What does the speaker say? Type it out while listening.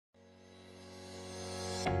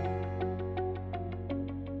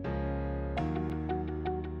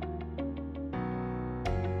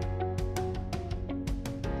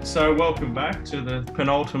So welcome back to the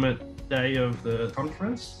penultimate day of the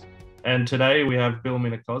conference. And today we have Bill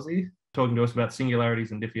Minicozzi talking to us about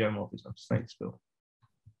singularities and diffeomorphisms. Thanks, Bill.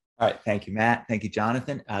 All right. Thank you, Matt. Thank you,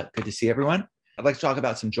 Jonathan. Good to see everyone. I'd like to talk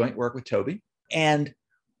about some joint work with Toby. And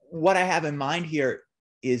what I have in mind here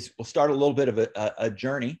is we'll start a little bit of a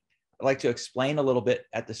journey. I'd like to explain a little bit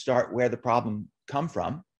at the start where the problem come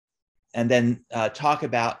from, and then talk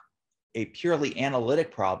about a purely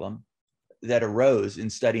analytic problem that arose in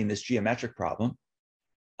studying this geometric problem,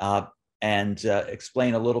 and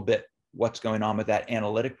explain a little bit what's going on with that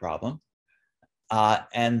analytic problem.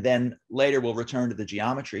 And then later we'll return to the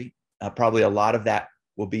geometry. Probably a lot of that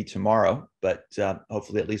will be tomorrow, but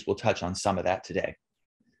hopefully at least we'll touch on some of that today.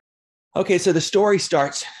 Okay, so the story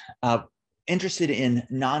starts interested in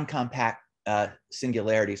non-compact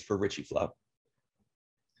singularities for Ricci flow.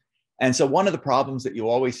 And so one of the problems that you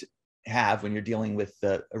always have when you're dealing with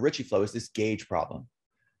a Ricci flow is this gauge problem.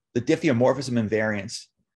 The diffeomorphism invariance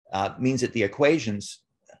means that the equations,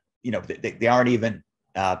 they aren't even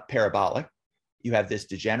parabolic. You have this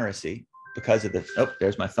degeneracy because of the, oh,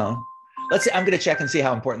 there's my phone. I'm going to check and see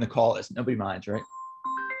how important the call is. Nobody minds, right?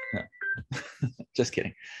 No. Just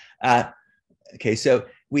kidding. Okay, so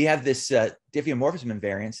we have this diffeomorphism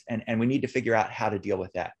invariance, and we need to figure out how to deal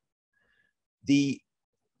with that. The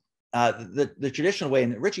traditional way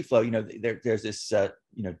in the Ricci flow, there's this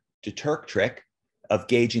de Turk trick of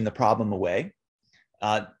gauging the problem away.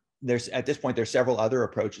 At this point there's several other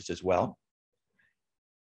approaches as well.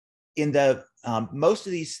 In the most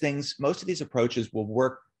of these approaches will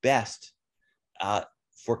work best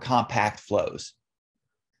for compact flows.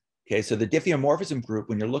 Okay, so the diffeomorphism group,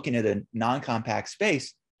 when you're looking at a non-compact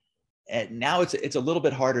space, and now it's a little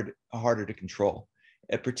bit harder to control,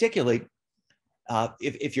 particularly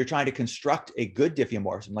if you're trying to construct a good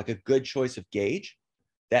diffeomorphism, like a good choice of gauge,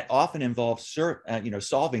 that often involves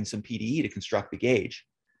solving some PDE to construct the gauge.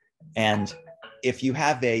 And if you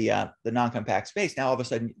have the non-compact space, now all of a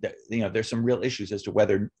sudden, there's some real issues as to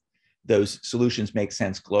whether those solutions make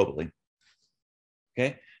sense globally.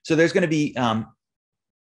 Okay, so there's going to be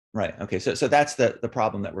right. Okay, so that's the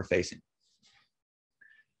problem that we're facing.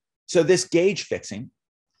 So this gauge fixing.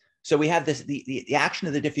 So we have this the action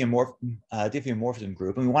of the diffeomorphism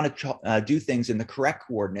group, and we want to do things in the correct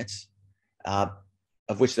coordinates,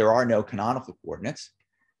 of which there are no canonical coordinates.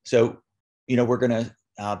 So we're going to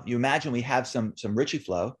you imagine we have some Ricci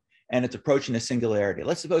flow, and it's approaching a singularity.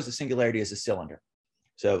 Let's suppose the singularity is a cylinder.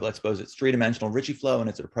 So let's suppose it's three-dimensional Ricci flow, and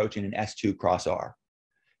it's approaching an S2 cross R.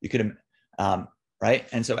 You could right,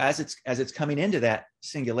 and so as it's coming into that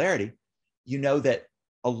singularity, that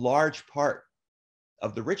a large part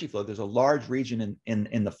of the Ricci flow, there's a large region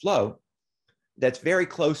in the flow that's very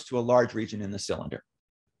close to a large region in the cylinder.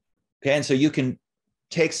 Okay, and so you can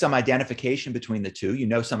take some identification between the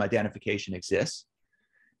two. Some identification exists.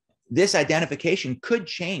 This identification could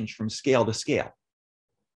change from scale to scale.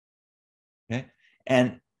 Okay,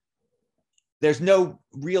 and there's no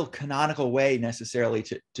real canonical way necessarily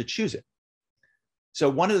to choose it. So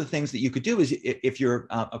one of the things that you could do is if you're,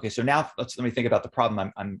 okay, so now let me think about the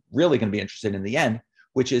problem I'm really going to be interested in the end,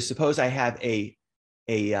 which is suppose I have a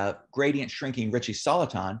gradient shrinking Ricci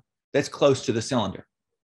soliton that's close to the cylinder.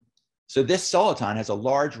 So this soliton has a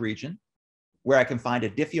large region where I can find a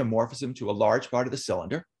diffeomorphism to a large part of the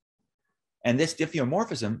cylinder. And this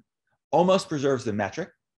diffeomorphism almost preserves the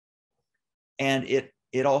metric, and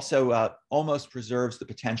it also almost preserves the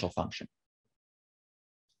potential function.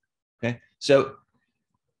 Okay, so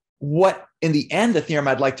what in the end the theorem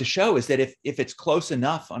I'd like to show is that if it's close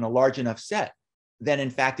enough on a large enough set, then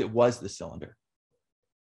in fact it was the cylinder.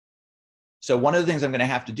 So one of the things I'm going to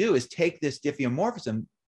have to do is take this diffeomorphism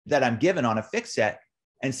that I'm given on a fixed set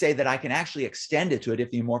and say that I can actually extend it to a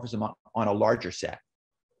diffeomorphism on a larger set.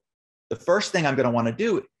 The first thing I'm going to want to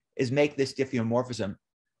do is make this diffeomorphism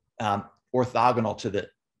orthogonal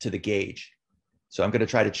to the gauge. So I'm going to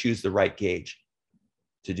try to choose the right gauge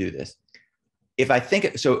to do this. If I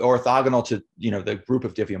think so, orthogonal to the group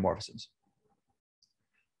of diffeomorphisms.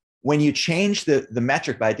 When you change the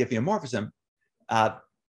metric by a diffeomorphism,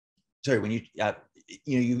 when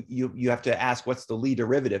you have to ask what's the Lie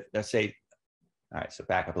derivative. Let's say, all right, so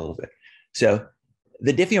back up a little bit. So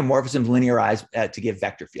the diffeomorphisms linearize to give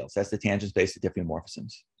vector fields. That's the tangent space of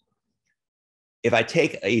diffeomorphisms. If I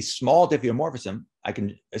take a small diffeomorphism, I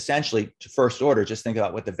can essentially, to first order, just think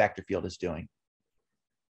about what the vector field is doing.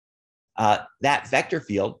 That vector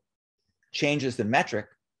field changes the metric.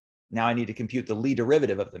 Now I need to compute the Lie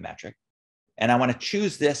derivative of the metric. And I want to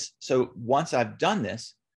choose this. So once I've done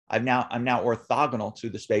this, I'm now orthogonal to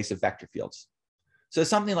the space of vector fields. So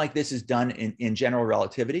something like this is done in general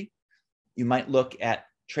relativity. You might look at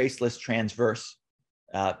traceless transverse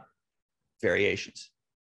variations.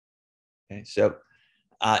 Okay, so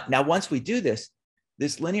now once we do this,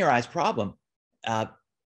 this linearized problem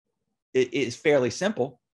it is fairly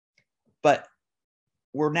simple, but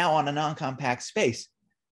we're now on a non-compact space.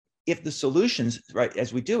 If the solutions, right,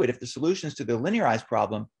 as we do it, if the solutions to the linearized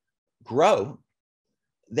problem grow,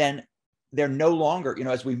 then they're no longer,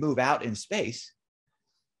 as we move out in space,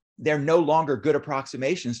 they're no longer good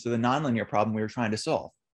approximations to the nonlinear problem we were trying to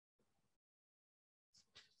solve,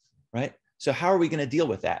 right? So how are we going to deal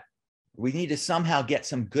with that? We need to somehow get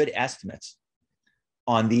some good estimates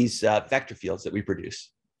on these vector fields that we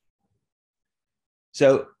produce.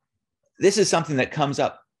 So this is something that comes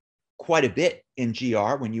up quite a bit in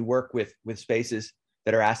GR when you work with spaces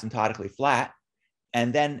that are asymptotically flat.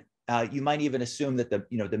 And then you might even assume that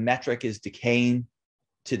the metric is decaying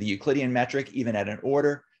to the Euclidean metric, even at an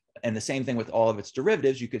order. And the same thing with all of its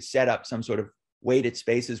derivatives. You could set up some sort of weighted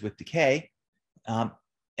spaces with decay.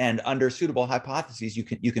 And under suitable hypotheses,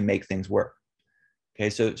 you can make things work. Okay,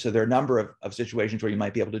 so there are a number of situations where you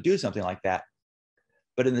might be able to do something like that.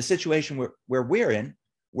 But in the situation where we're in,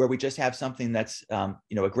 where we just have something that's a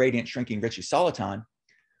gradient shrinking Ricci soliton,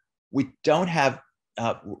 we don't have,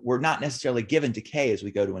 we're not necessarily given decay as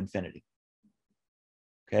we go to infinity.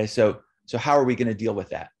 Okay, so how are we going to deal with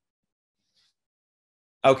that?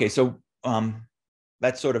 Okay, so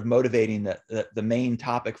that's sort of motivating the main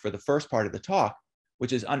topic for the first part of the talk,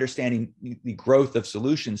 which is understanding the growth of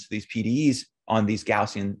solutions to these PDEs on these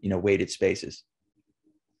Gaussian weighted spaces.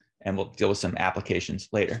 And we'll deal with some applications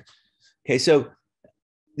later. Okay, so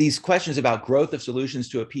these questions about growth of solutions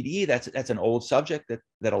to a PDE, that's an old subject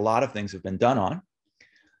that a lot of things have been done on.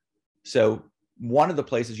 So one of the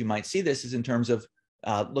places you might see this is in terms of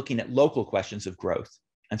looking at local questions of growth.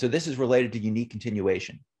 And so this is related to unique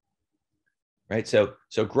continuation, right? So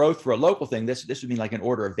growth for a local thing, this would mean like an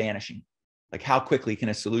order of vanishing. Like how quickly can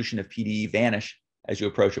a solution of PDE vanish as you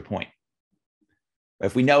approach a point?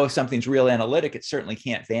 If we know if something's real analytic, it certainly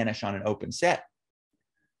can't vanish on an open set.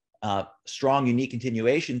 Strong unique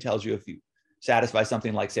continuation tells you if you satisfy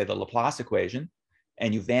something like, say, the Laplace equation,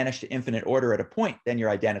 and you vanish to infinite order at a point, then you're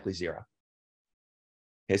identically zero.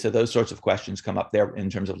 Okay, so those sorts of questions come up there in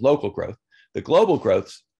terms of local growth. The global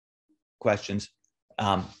growth questions,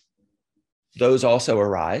 those also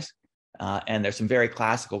arise, and there's some very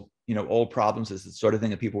classical, old problems. This is the sort of thing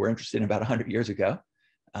that people were interested in about 100 years ago.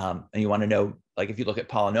 And you want to know, like, if you look at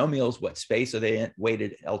polynomials, what space are they in?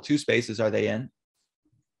 Weighted L2 spaces are they in?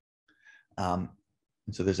 And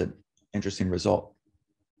so there's an interesting result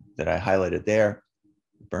that I highlighted there,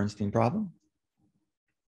 Bernstein problem.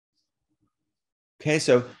 Okay,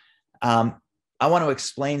 so I want to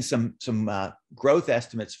explain some growth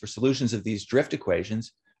estimates for solutions of these drift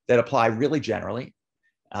equations that apply really generally.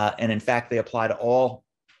 And in fact, they apply to all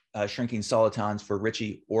shrinking solitons for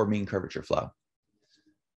Ricci or mean curvature flow.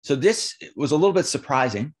 So this was a little bit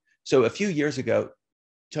surprising. So a few years ago,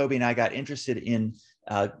 Toby and I got interested in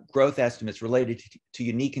growth estimates related to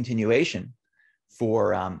unique continuation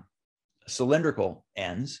for cylindrical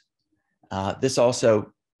ends. This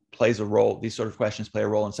also plays a role, these sort of questions play a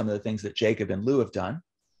role in some of the things that Jacob and Lou have done.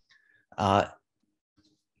 And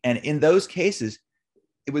in those cases,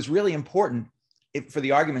 it was really important, for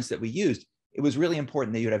the arguments that we used, it was really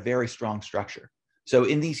important that you had a very strong structure. So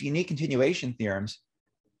in these unique continuation theorems,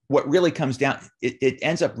 what really comes down, it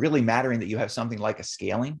ends up really mattering that you have something like a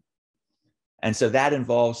scaling. And so that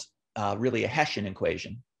involves really a Hessian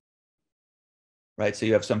equation, right? So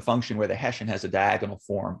you have some function where the Hessian has a diagonal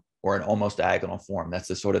form or an almost diagonal form. That's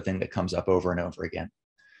the sort of thing that comes up over and over again.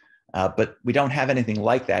 But we don't have anything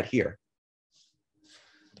like that here.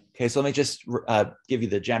 Okay, so let me just give you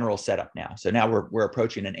the general setup now. So now we're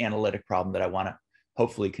approaching an analytic problem that I want to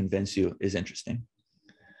hopefully convince you is interesting.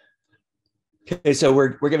 Okay, so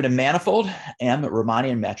we're given a manifold, M, a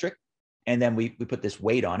Riemannian metric, and then we put this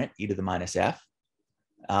weight on it, e to the minus f.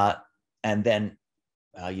 And then,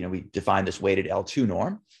 we define this weighted L2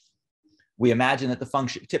 norm. We imagine that the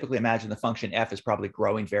function, typically imagine the function f is probably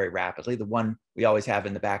growing very rapidly. The one we always have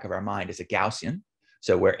in the back of our mind is a Gaussian.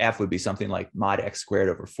 So where f would be something like mod x squared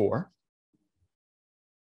over 4.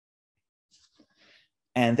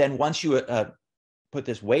 And then once you put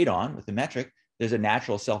this weight on with the metric, there's a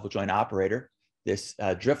natural self-adjoint operator, this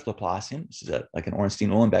drift Laplacian. This is like an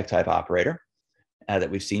Ornstein-Uhlenbeck type operator that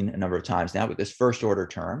we've seen a number of times now with this first order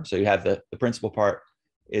term. So you have the principal part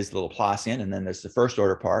is the Laplacian, and then there's the first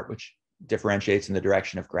order part, which differentiates in the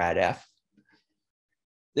direction of grad f.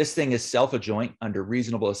 This thing is self-adjoint under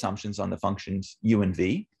reasonable assumptions on the functions u and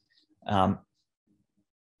v.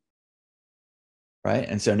 Right,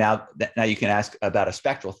 and so now you can ask about a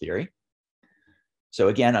spectral theory. So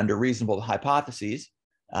again, under reasonable hypotheses,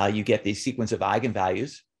 you get the sequence of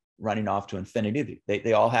eigenvalues running off to infinity.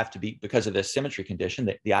 They all have to be, because of this symmetry condition,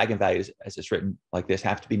 the eigenvalues, as it's written like this,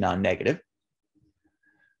 have to be non-negative,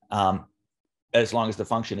 as long as the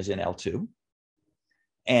function is in L2.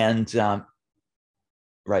 And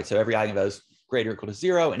right, so every eigenvalue is greater or equal to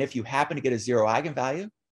 0. And if you happen to get a 0 eigenvalue,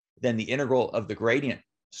 then the integral of the gradient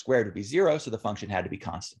squared would be 0, so the function had to be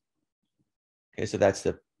constant. Okay, so that's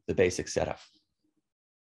the basic setup.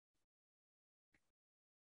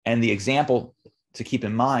 And the example to keep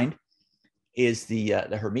in mind is the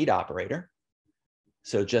Hermite operator.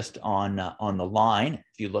 So just on the line,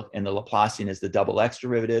 if you look, and the Laplacian is the double x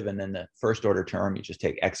derivative, and then the first order term, you just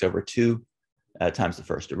take x over 2 times the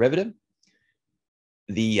first derivative.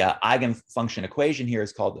 The eigenfunction equation here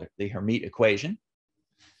is called the Hermite equation.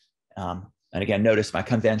 And again, notice my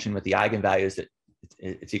convention with the eigenvalues that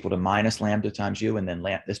it's equal to minus lambda times u, and then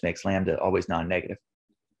this makes lambda always non-negative.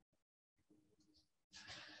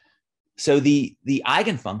 So the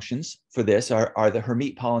eigenfunctions for this are the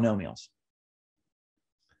Hermite polynomials.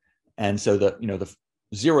 And so the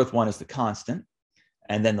 0th one is the constant,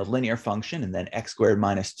 and then the linear function, and then x squared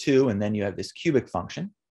minus 2, and then you have this cubic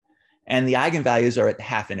function. And the eigenvalues are at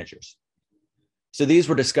half integers. So these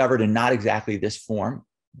were discovered in not exactly this form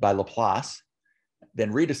by Laplace,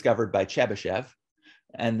 then rediscovered by Chebyshev,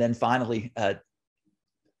 and then finally, the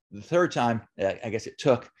third time, I guess it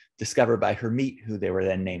took, discovered by Hermite, who they were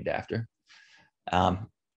then named after.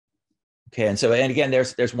 Okay, and again,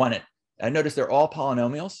 there's one. Notice they're all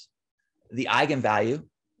polynomials. The eigenvalue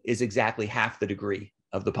is exactly half the degree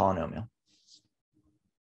of the polynomial.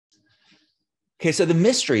 Okay, so the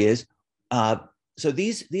mystery is, so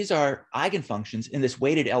these are eigenfunctions in this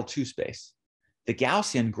weighted L2 space. The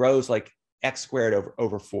Gaussian grows like x squared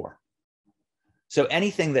over 4. So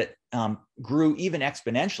anything that grew even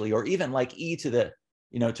exponentially, or even like e to the,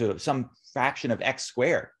 to some fraction of x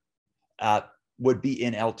squared, would be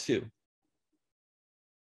in L2.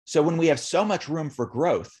 So when we have so much room for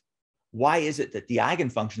growth, why is it that the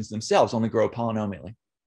eigenfunctions themselves only grow polynomially?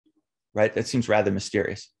 Right? That seems rather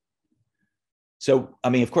mysterious. So, I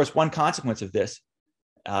mean, of course, one consequence of this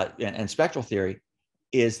and spectral theory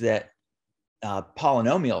is that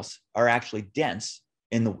polynomials are actually dense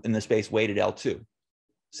in the space weighted L2,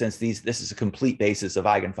 since this is a complete basis of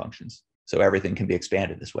eigenfunctions. So everything can be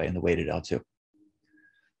expanded this way in the weighted L2.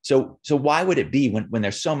 So why would it be when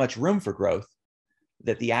there's so much room for growth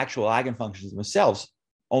that the actual eigenfunctions themselves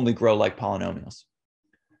only grow like polynomials?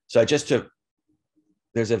 So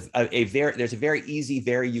there's a very easy,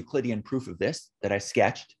 very Euclidean proof of this that I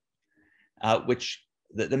sketched, which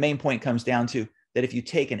the main point comes down to that if you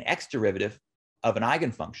take an x derivative of an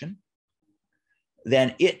eigenfunction,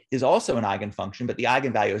 then it is also an eigenfunction, but the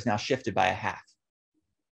eigenvalue is now shifted by a half.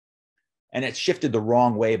 And it's shifted the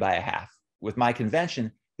wrong way by a half. With my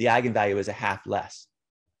convention, the eigenvalue is a half less.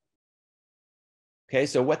 Okay,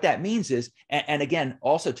 so what that means is, and again,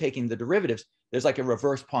 also taking the derivatives, there's like a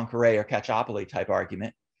reverse Poincare or Cacciopoli type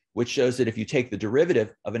argument, which shows that if you take the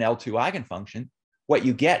derivative of an L2 eigenfunction, what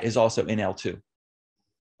you get is also in L2.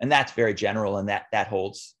 And that's very general, and that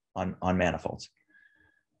holds on manifolds.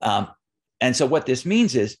 And so what this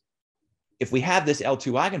means is, if we have this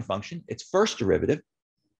L2 eigenfunction, its first derivative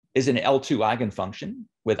is an L2 eigenfunction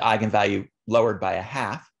with eigenvalue lowered by a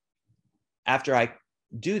half. After I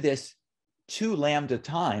do this 2 lambda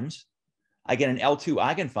times, I get an L2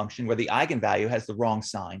 eigenfunction where the eigenvalue has the wrong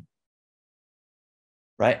sign,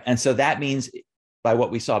 right? And so that means, by what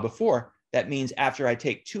we saw before, that means after I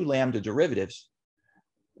take 2 lambda derivatives,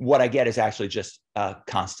 what I get is actually just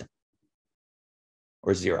constant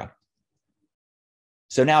or 0.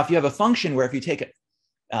 So now if you have a function where if you take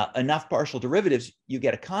enough partial derivatives, you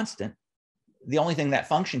get a constant, the only thing that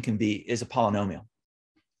function can be is a polynomial.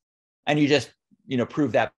 And you just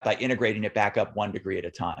prove that by integrating it back up 1 degree at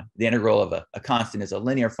a time. The integral of a constant is a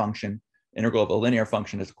linear function. Integral of a linear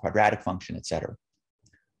function is a quadratic function, et cetera.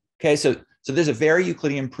 Okay, so there's a very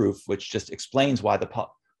Euclidean proof which just explains why these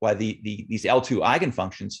L2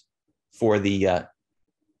 eigenfunctions for the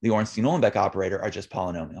Ornstein-Uhlenbeck operator are just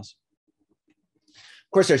polynomials.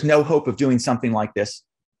 Of course, there's no hope of doing something like this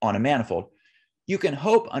on a manifold. You can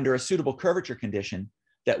hope under a suitable curvature condition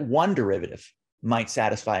that one derivative might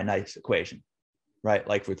satisfy a nice equation, right?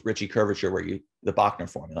 Like with Ricci curvature, where the Bachner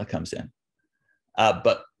formula comes in.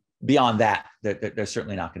 But beyond that, there's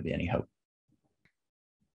certainly not going to be any hope.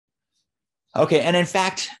 Okay, and in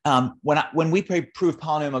fact, when we prove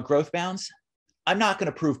polynomial growth bounds, I'm not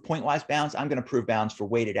going to prove pointwise bounds. I'm going to prove bounds for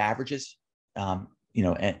weighted averages, and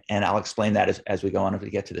I'll explain that as we go on as we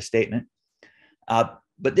get to the statement.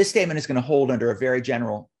 But this statement is going to hold under a very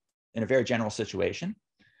general in a very general situation.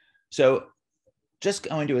 So just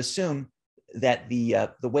going to assume that the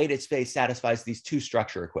weighted space satisfies these two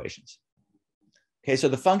structure equations. Okay, so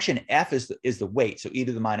the function f is the weight. So e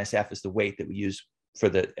to the minus f is the weight that we use for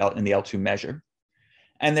in the L2 measure.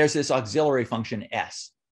 And there's this auxiliary function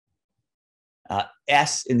s.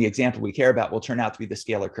 S in the example we care about will turn out to be the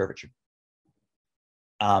scalar curvature.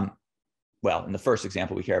 Well, in the first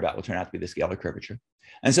example we care about will turn out to be the scalar curvature.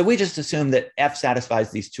 And so we just assume that f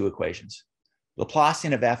satisfies these two equations.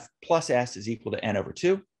 Laplacian of f plus s is equal to n over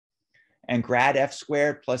 2, and grad f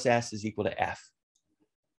squared plus s is equal to f.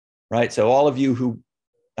 Right, so all of you who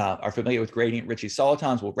are familiar with gradient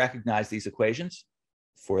Ricci-Solitons will recognize these equations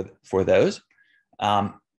for those.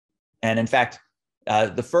 And in fact,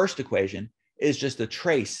 the first equation is just a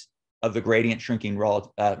trace of the gradient shrinking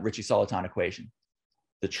Ricci-Soliton equation.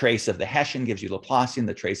 The trace of the Hessian gives you Laplacian,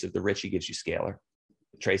 the trace of the Ricci gives you scalar.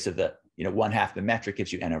 The trace of the 1/2 the metric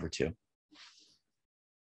gives you n over 2.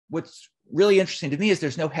 What's really interesting to me is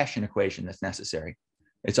there's no Hessian equation that's necessary.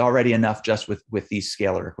 It's already enough just with these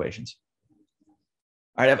scalar equations.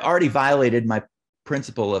 All right, I've already violated my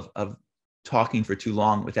principle of talking for too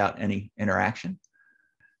long without any interaction.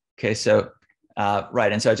 Okay, so,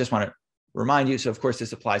 right, and so I just want to remind you, so of course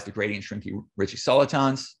this applies to gradient shrinking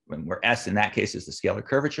Ricci-Solitons, where S in that case is the scalar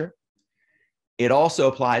curvature. It also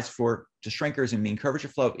applies to shrinkers in mean curvature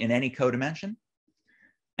flow in any codimension.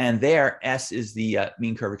 And there, S is the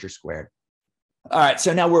mean curvature squared. All right,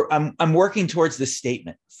 so now I'm working towards this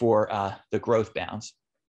statement for the growth bounds.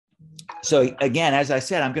 So again, as I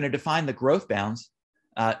said, I'm going to define the growth bounds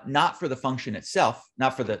not for the function itself,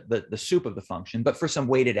 not for the soup of the function, but for some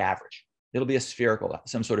weighted average. It'll be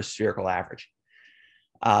some sort of spherical average.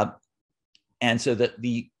 And so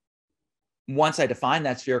once I define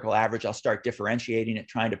that spherical average, I'll start differentiating it,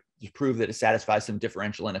 trying to prove that it satisfies some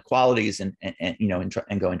differential inequalities and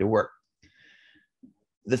going to work.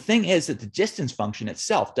 The thing is that the distance function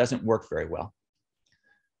itself doesn't work very well.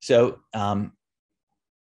 So,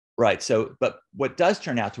 right. So, but what does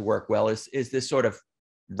turn out to work well is this sort of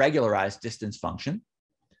regularized distance function.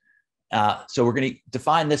 So we're going to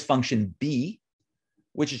define this function b,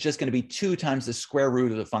 which is just going to be 2 times the square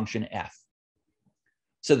root of the function f.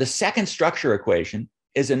 So the second structure equation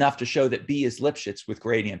is enough to show that b is Lipschitz with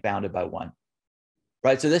gradient bounded by 1.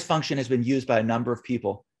 Right. So this function has been used by a number of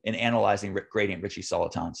people in analyzing gradient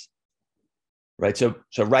Ricci-Solitons. Right. So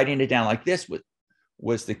writing it down like this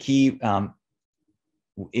was the key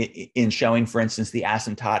in showing, for instance, the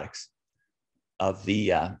asymptotics of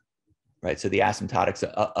the right. So the asymptotics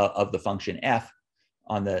of the function f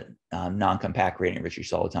on the non-compact gradient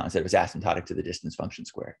Ricci-Solitons, that it was asymptotic to the distance function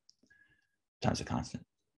squared times a constant.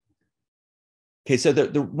 Okay, so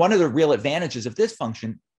one of the real advantages of this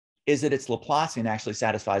function is that its Laplacian actually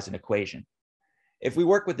satisfies an equation. If we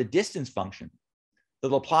work with the distance function, the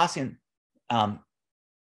Laplacian,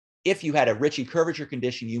 if you had a Ricci curvature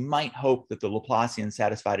condition, you might hope that the Laplacian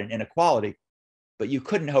satisfied an inequality, but you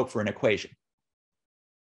couldn't hope for an equation.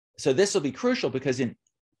 So this will be crucial because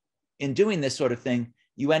in doing this sort of thing,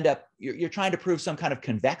 you end up, you're trying to prove some kind of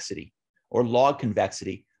convexity or log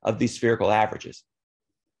convexity of these spherical averages.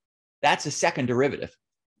 That's a second derivative.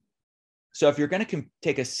 So if you're going to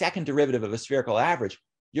take a second derivative of a spherical average,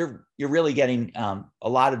 you're really getting a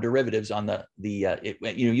lot of derivatives on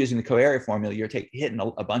using the co-area formula. You're hitting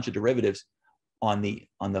a bunch of derivatives on the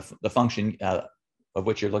function of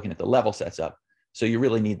which you're looking at the level sets up. So you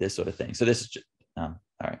really need this sort of thing. So this is just, all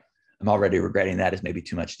right. I'm already regretting that as maybe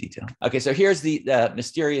too much detail. Okay, so here's the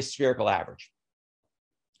mysterious spherical average.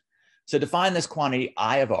 So define this quantity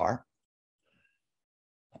I of r,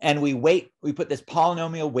 and we put this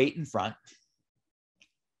polynomial weight in front.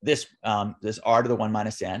 This r to the 1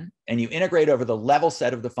 minus n, and you integrate over the level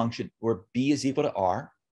set of the function where b is equal to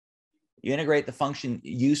r. You integrate the function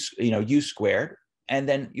u squared, and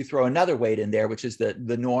then you throw another weight in there, which is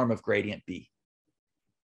the norm of gradient b.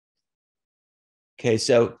 Okay,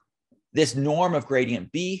 so this norm of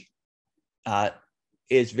gradient b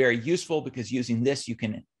is very useful because using this you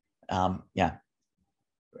can, right.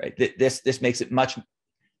 This makes it much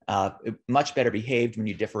better behaved when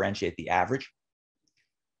you differentiate the average.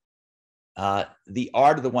 The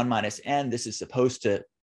r to the 1 minus n, this is supposed to,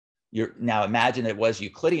 now imagine it was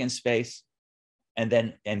Euclidean space,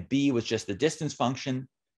 and b was just the distance function.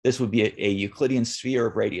 This would be a Euclidean sphere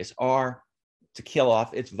of radius r. To kill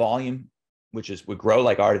off its volume, which would grow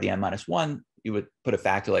like r to the n minus 1, you would put a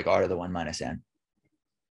factor like r to the 1 minus n.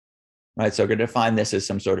 Right, so we're going to define this as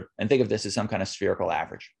some sort of, and think of this as some kind of spherical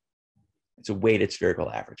average. It's a weighted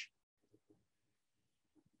spherical average.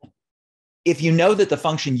 If you know that the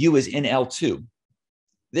function u is in L2,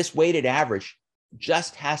 this weighted average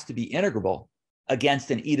just has to be integrable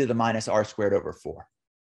against an e to the minus r squared over 4,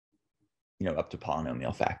 up to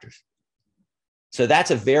polynomial factors. So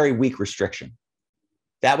that's a very weak restriction.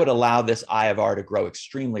 That would allow this I of r to grow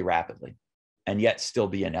extremely rapidly and yet still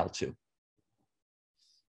be in L2.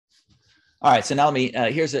 All right, so now let me,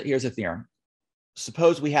 here's a theorem.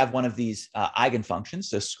 Suppose we have one of these eigenfunctions.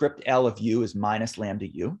 So script L of u is minus lambda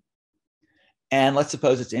u. And let's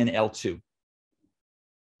suppose it's in L2.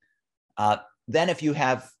 Then if you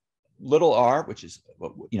have little r, which is,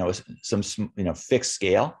 some fixed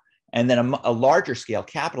scale, and then a larger scale,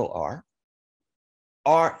 capital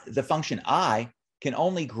R, the function I can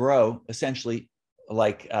only grow essentially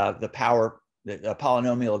like the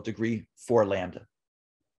polynomial of degree 4 lambda.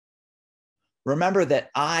 Remember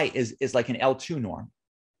that I is like an L2 norm.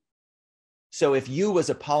 So if u was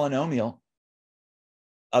a polynomial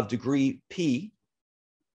of degree p,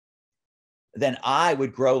 then I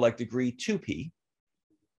would grow like degree 2p,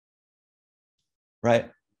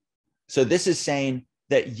 right? So this is saying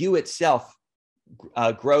that u itself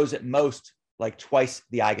grows at most like twice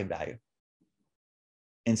the eigenvalue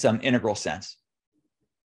in some integral sense,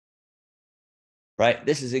 right?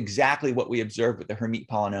 This is exactly what we observed with the Hermite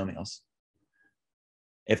polynomials.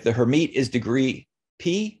 If the Hermite is degree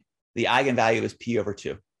p, the eigenvalue is p over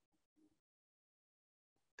 2.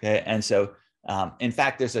 Okay, and so in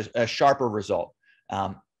fact, there's a sharper result.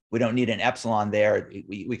 We don't need an epsilon there.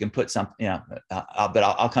 We can put some, but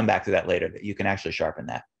I'll come back to that later, that you can actually sharpen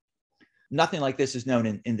that. Nothing like this is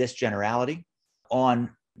known in this generality. On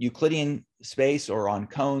Euclidean space or on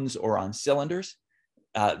cones or on cylinders,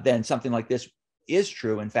 then something like this is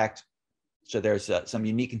true. In fact, so there's some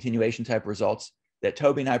unique continuation type results that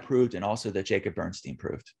Toby and I proved, and also that Jacob Bernstein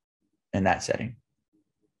proved in that setting.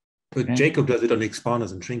 But okay. Jacob does it on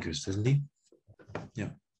expanders and shrinkers, doesn't he? Yeah,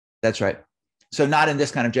 that's right. So not in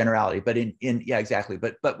this kind of generality, but in yeah, exactly.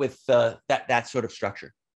 But with that sort of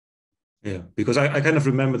structure. Yeah, because I kind of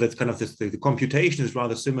remember that kind of the computation is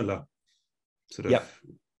rather similar. Sort of. Yep,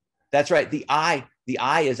 that's right. The I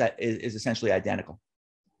is essentially identical.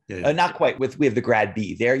 Yeah. Not quite. We have the grad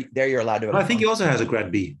B. There you're allowed to. I think he also has a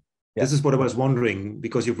grad B. Yeah. This is what I was wondering,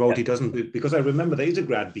 because you wrote he doesn't, because I remember there is a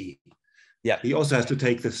grad B. Yeah. He also has to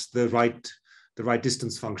take the right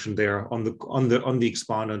distance function there on the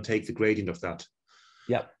expander and take the gradient of that.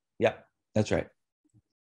 Yep. Yep. That's right.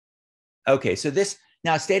 Okay. So this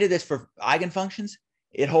now stated this for eigenfunctions,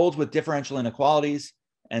 it holds with differential inequalities.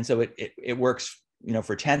 And so it works,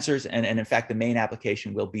 for tensors. And in fact, the main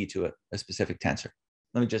application will be to a specific tensor.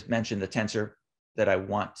 Let me just mention the tensor that I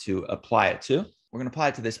want to apply it to. We're going to apply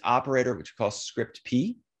it to this operator, which we call script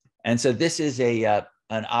P. And so this is an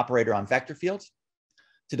operator on vector fields.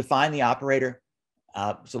 To define the operator,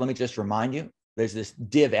 so let me just remind you, there's this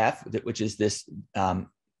div f, which is this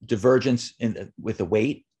divergence with the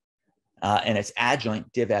weight, and its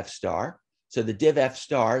adjoint div f star. So the div f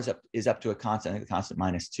star is up to a constant, I think the constant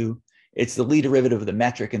 -2. It's the Lie derivative of the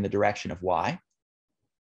metric in the direction of y.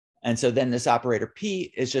 And so then this operator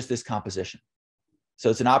P is just this composition. So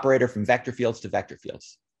it's an operator from vector fields to vector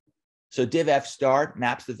fields. So div f star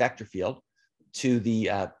maps the vector field to the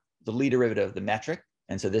Lie derivative of the metric.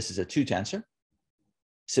 And so this is a 2 tensor,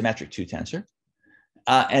 symmetric 2 tensor.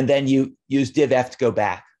 And then you use div f to go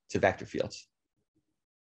back to vector fields,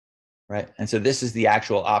 right? And so this is the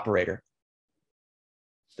actual operator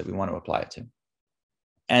that we want to apply it to.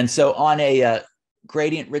 And so on a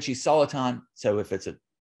gradient Ricci-Soliton, so if it's a,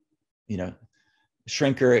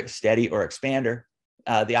 shrinker, steady, or expander,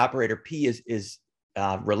 the operator P is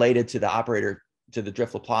related to the operator, to the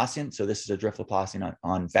drift Laplacian. So this is a drift Laplacian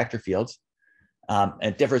on vector fields. And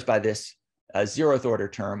it differs by this 0th order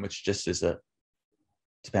term, which just is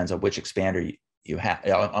depends on which expander you have,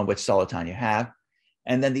 on which soliton you have.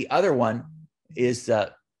 And then the other one is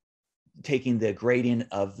taking the gradient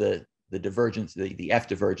of the divergence, the F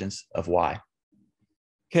divergence of y.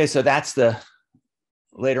 Okay, so that's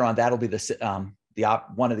later on, that'll be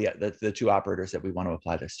one of the 2 operators that we want to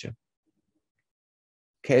apply this to.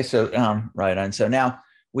 Okay, so right on. So now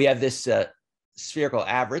we have this spherical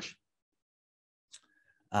average,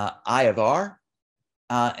 I of r,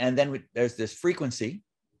 and then there's this frequency,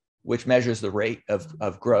 which measures the rate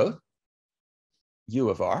of growth, u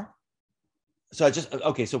of r. So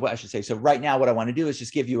so what I should say, so right now what I want to do is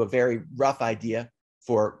just give you a very rough idea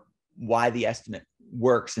for why the estimate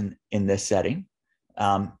works in this setting.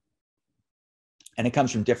 And it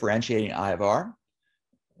comes from differentiating I of r.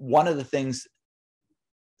 One of the things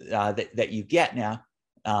that you get now,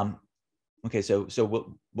 okay, so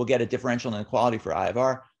we'll get a differential inequality for I of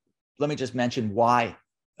r. Let me just mention why,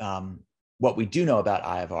 what we do know about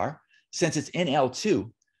I of r. Since it's in L2,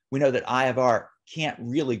 we know that I of r can't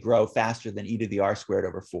really grow faster than e to the r squared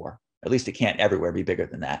over 4. At least it can't everywhere be bigger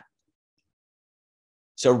than that.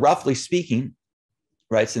 So roughly speaking,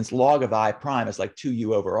 right, since log of I prime is like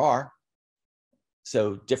 2u over r,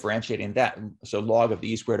 so differentiating that, so log of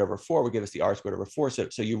the e squared over 4 would give us the r squared over 4.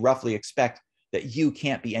 So you roughly expect that u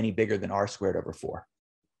can't be any bigger than r squared over 4.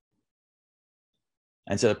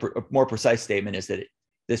 And so a more precise statement is that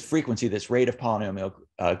this frequency, this rate of polynomial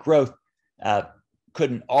growth,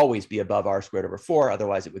 couldn't always be above r squared over 4,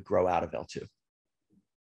 otherwise it would grow out of L2.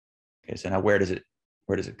 Okay, so now where does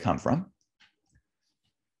it come from?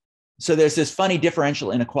 So there's this funny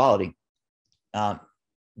differential inequality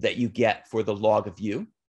that you get for the log of u.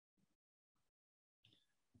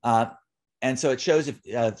 And so it shows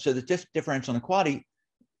so the differential inequality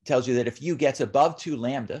tells you that if u gets above 2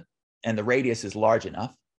 lambda and the radius is large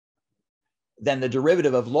enough, then the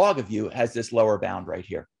derivative of log of u has this lower bound right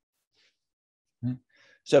here.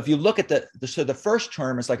 So if you look at so the first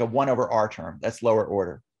term is like a 1 over r term, that's lower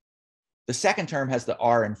order. The second term has the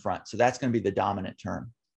r in front, so that's going to be the dominant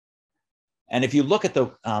term. And if you look at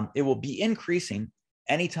it will be increasing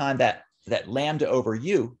anytime that lambda over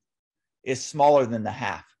u is smaller than the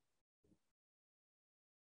half.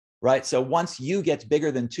 Right? So once u gets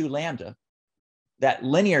bigger than 2 lambda, that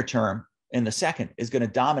linear term in the second is going to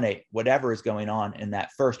dominate whatever is going on in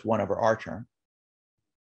that first 1 over r term.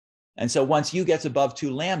 And so once u gets above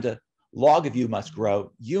 2 lambda, log of u must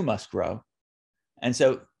grow, u must grow. And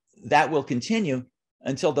so that will continue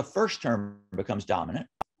until the first term becomes dominant,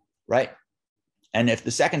 right? And if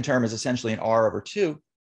the second term is essentially an r over 2,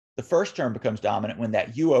 the first term becomes dominant when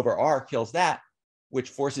that u over r kills that, which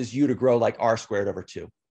forces u to grow like r squared over 2.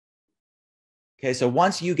 Okay, so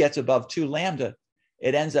once u gets above 2 lambda,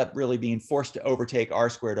 it ends up really being forced to overtake r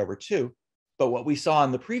squared over 2. But what we saw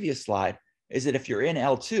in the previous slide is that if you're in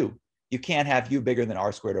L2, you can't have u bigger than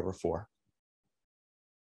r squared over 4,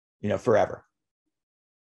 forever.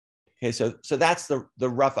 Okay, so that's the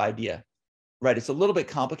rough idea, right? It's a little bit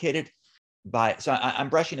complicated so I'm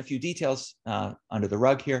brushing a few details under the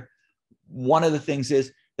rug here. One of the things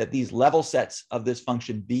is that these level sets of this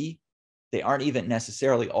function b, they aren't even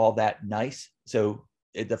necessarily all that nice. So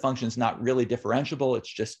the function's not really differentiable.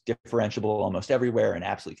 It's just differentiable almost everywhere and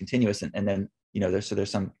absolutely continuous. And then, there's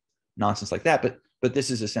some nonsense like that. But this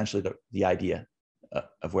is essentially the idea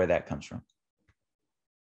of where that comes from.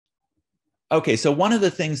 Okay, so one of the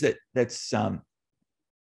things that's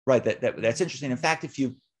interesting. In fact, if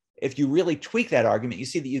you really tweak that argument, you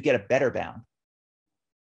see that you get a better bound.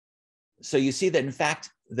 So you see that in fact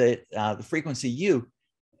the frequency u,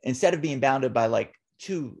 instead of being bounded by like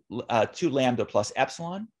 2 lambda plus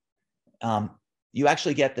epsilon, you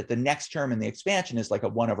actually get that the next term in the expansion is like a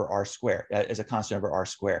 1 over r squared, as a constant over r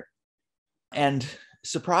squared. And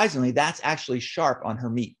surprisingly, that's actually sharp on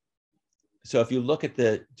Hermite. So if you look at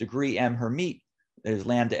the degree m Hermite, there's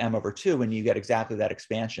lambda m over 2, and you get exactly that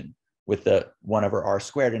expansion with the 1 over r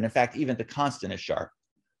squared. And in fact, even the constant is sharp.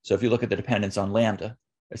 So if you look at the dependence on lambda,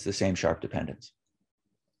 it's the same sharp dependence.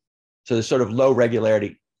 So the sort of low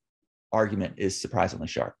regularity argument is surprisingly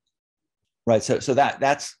sharp, right? So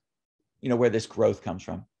that's where this growth comes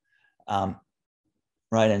from,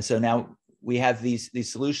 right? And so now we have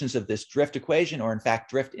these solutions of this drift equation, or in fact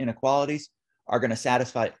drift inequalities, are going to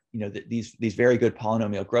satisfy these very good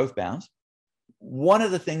polynomial growth bounds. One of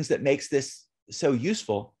the things that makes this so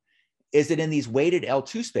useful is that in these weighted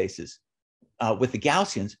L2 spaces with the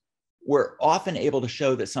Gaussians, we're often able to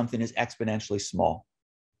show that something is exponentially small.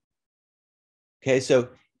 Okay, so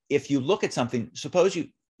if you look at something, suppose you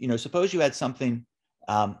had something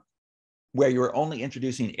where you were only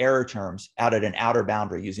introducing error terms out at an outer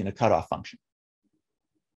boundary using a cutoff function.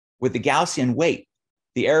 With the Gaussian weight,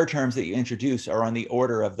 the error terms that you introduce are on the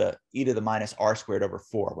order of the e to the minus r squared over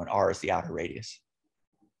 4 when r is the outer radius.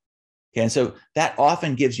 Okay, and so that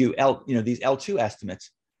often gives you these L2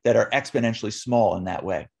 estimates that are exponentially small in that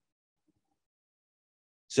way.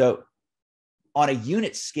 So on a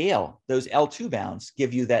unit scale, those L2 bounds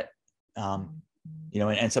give you that,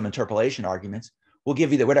 and some interpolation arguments will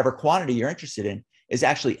give you that whatever quantity you're interested in is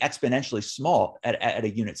actually exponentially small at a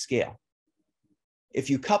unit scale. If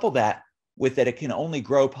you couple that with that it can only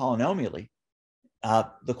grow polynomially,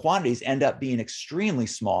 the quantities end up being extremely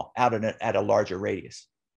small out at a larger radius.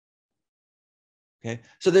 Okay,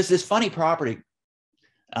 so there's this funny property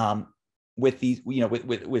with these,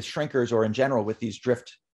 with shrinkers, or in general with these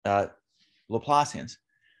drift Laplacians,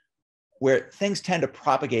 where things tend to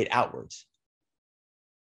propagate outwards.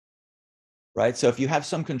 Right, so if you have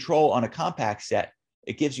some control on a compact set,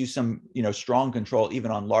 it gives you some strong control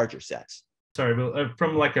even on larger sets. Sorry, but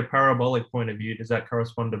from like a parabolic point of view, does that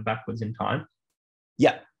correspond to backwards in time?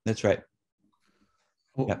 Yeah, that's right.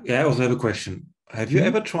 Oh, Yep. yeah, I also have a question. Have you Mhm.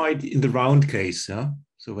 ever tried in the round case? Yeah.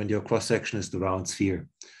 So when your cross section is the round sphere,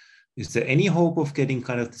 is there any hope of getting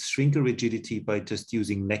kind of the shrinker rigidity by just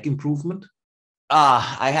using neck improvement?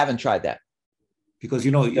 I haven't tried that. Because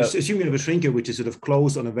you know, So, assume you have a shrinker which is sort of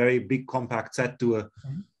close on a very big compact set to a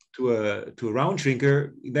round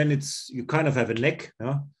shrinker, then you kind of have a neck.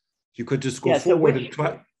 Yeah? You could just go yeah. So forward and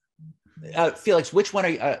try. Felix, which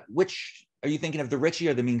are you thinking of, the Ritchie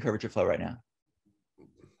or the mean curvature flow right now?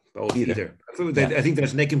 Both, Either. either. Yeah. I think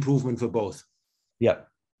there's neck improvement for both. Yep.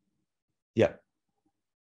 Yep.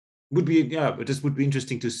 Would be, yeah, but this would be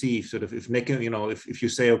interesting to see if sort of if neck, you know, if you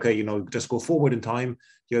say, okay, you know, just go forward in time,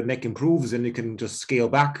 your neck improves and you can just scale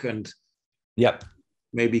back and Yep.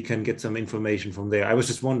 maybe can get some information from there. I was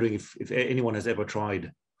just wondering if anyone has ever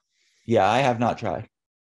tried. Yeah, I have not tried.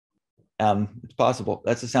 It's possible.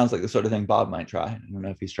 Sounds like the sort of thing Bob might try. I don't know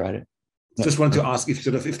if he's tried it. Just wanted to ask if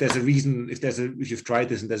sort of if there's a reason, if you've tried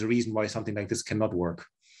this and there's a reason why something like this cannot work.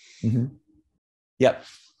 Mm-hmm. Yep.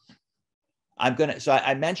 So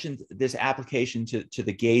I mentioned this application to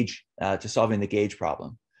the gauge, to solving the gauge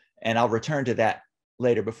problem. And I'll return to that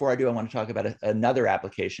later. Before I do, I want to talk about another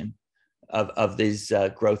application of these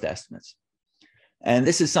growth estimates. And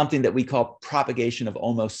this is something that we call propagation of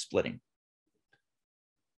almost splitting.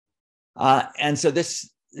 And so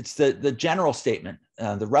it's the general statement,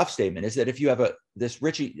 the rough statement is that if you have this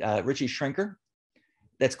Ritchie shrinker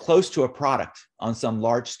that's close to a product on some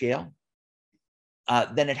large scale,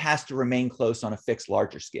 then it has to remain close on a fixed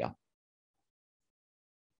larger scale.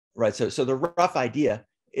 Right. So the rough idea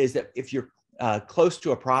is that if you're close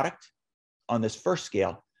to a product on this first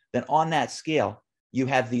scale, then on that scale, you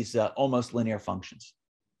have these almost linear functions.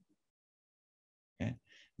 Okay.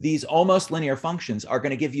 These almost linear functions are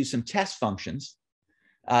going to give you some test functions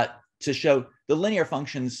to show the linear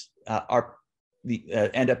functions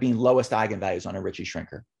end up being lowest eigenvalues on a Ritchie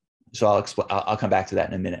shrinker. So I'll come back to that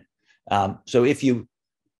in a minute. So the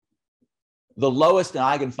lowest an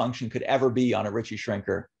eigenfunction could ever be on a Ritchie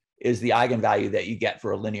shrinker is the eigenvalue that you get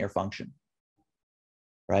for a linear function,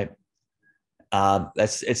 right?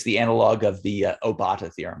 It's the analog of the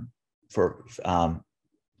Obata theorem for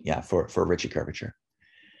Ritchie curvature.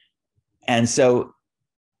 And so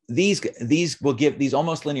these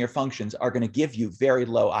almost linear functions are going to give you very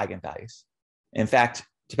low eigenvalues. In fact,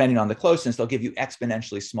 depending on the closeness, they'll give you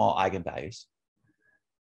exponentially small eigenvalues.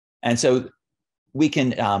 And so we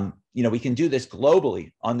can do this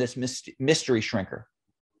globally on this mystery shrinker.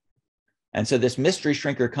 And so this mystery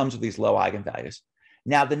shrinker comes with these low eigenvalues.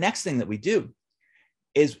 Now, the next thing that we do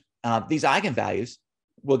is these eigenvalues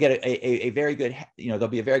will get a very good, there'll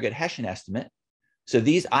be a very good Hessian estimate. So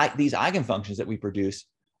these eigenfunctions that we produce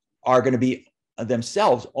are going to be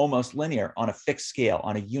themselves almost linear on a fixed scale,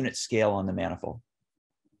 on a unit scale on the manifold,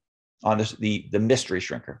 on the mystery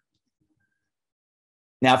shrinker.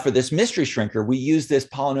 Now, for this mystery shrinker, we use this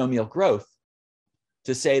polynomial growth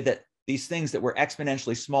to say that these things that were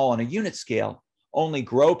exponentially small on a unit scale only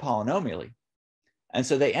grow polynomially. And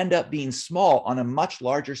so they end up being small on a much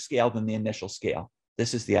larger scale than the initial scale.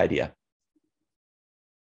 This is the idea.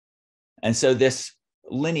 And so this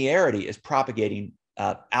linearity is propagating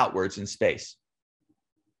outwards in space.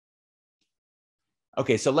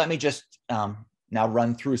 Okay, so let me just now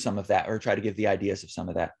run through some of that, or try to give the ideas of some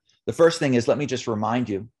of that. The first thing is, let me just remind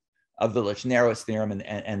you of the Lechnerowitz theorem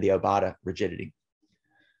and the Obata rigidity.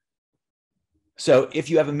 So if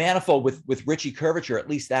you have a manifold with Ritchie curvature, at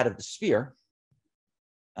least that of the sphere,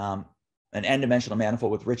 an n-dimensional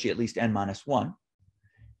manifold with Ritchie at least n-1,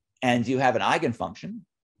 and you have an eigenfunction,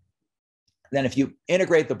 then if you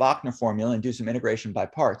integrate the Bachner formula and do some integration by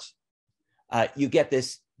parts, you get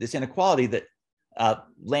this inequality that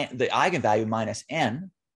the eigenvalue minus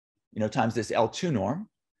n, times this L2 norm,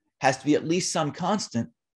 has to be at least some constant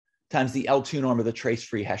times the L2 norm of the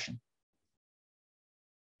trace-free Hessian.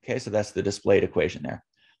 Okay, so that's the displayed equation there.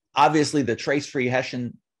 Obviously, the trace-free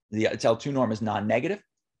Hessian, its L2 norm is non-negative.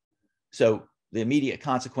 So the immediate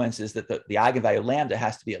consequence is that the eigenvalue lambda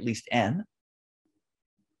has to be at least n,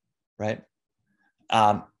 right?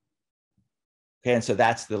 Okay, and so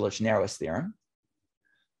that's the Lechnerowitz theorem.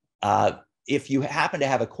 If you happen to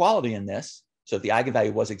have equality in this, so if the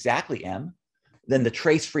eigenvalue was exactly m, then the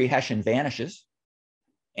trace-free Hessian vanishes.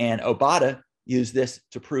 And Obata used this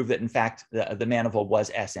to prove that, in fact, the manifold was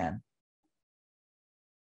Sn.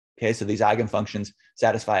 Okay, so these eigenfunctions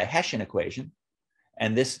satisfy a Hessian equation.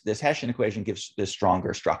 And this Hessian equation gives this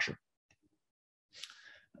stronger structure.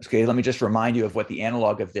 Okay, let me just remind you of what the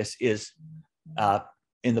analog of this is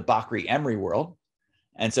in the Bakri-Emery world.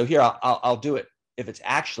 And so here I'll do it if it's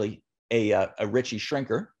actually a Ritchie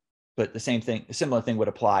shrinker, but a similar thing would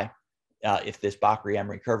apply if this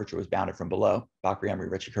Bakry-Emery curvature was bounded from below.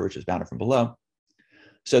 Bakry-Emery-Ritchie curvature is bounded from below.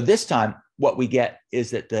 So this time, what we get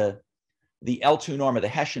is that the L2 norm of the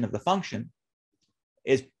Hessian of the function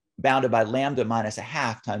is bounded by lambda minus a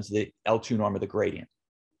half times the L2 norm of the gradient.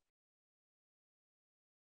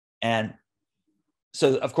 And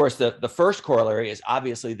so, of course, the first corollary is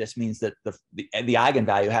obviously this means that the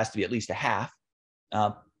eigenvalue has to be at least a half.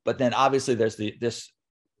 But then obviously there's this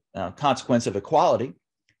consequence of equality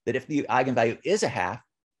that if the eigenvalue is a half,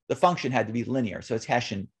 the function had to be linear. So its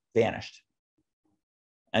Hessian vanished.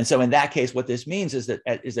 And so in that case, what this means is that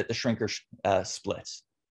the shrinker splits,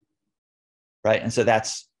 right? And so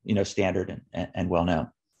that's standard and well known.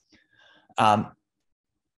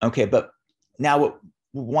 Okay, but now what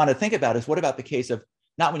we want to think about is what about the case of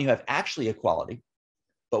not when you have actually equality,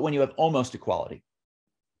 but when you have almost equality.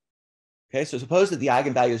 Okay, so suppose that the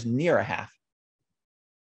eigenvalue is near a half.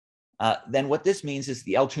 Then what this means is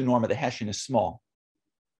the L2 norm of the Hessian is small,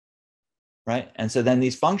 right? And so then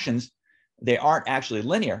these functions, they aren't actually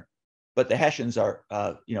linear, but the Hessians are,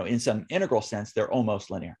 in some integral sense, they're almost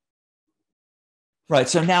linear. Right,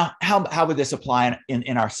 so now how would this apply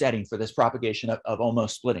in our setting for this propagation of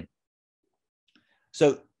almost splitting?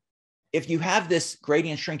 So if you have this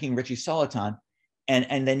gradient shrinking Ritchie-Soliton,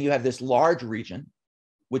 and then you have this large region,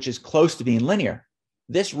 which is close to being linear,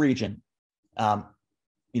 this region,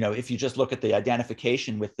 if you just look at the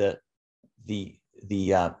identification with the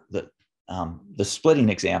splitting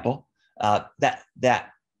example, that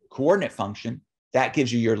coordinate function, that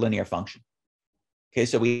gives you your linear function. Okay,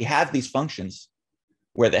 so we have these functions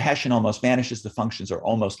where the Hessian almost vanishes, the functions are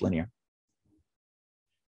almost linear.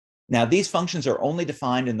 Now, these functions are only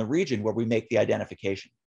defined in the region where we make the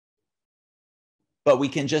identification. But we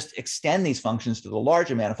can just extend these functions to the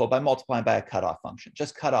larger manifold by multiplying by a cutoff function,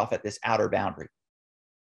 just cut off at this outer boundary.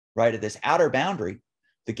 Right, at this outer boundary,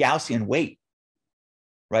 the Gaussian weight,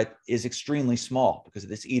 right, is extremely small because of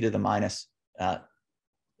this e to the minus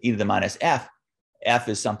f. F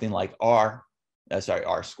is something like r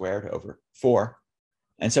squared over 4.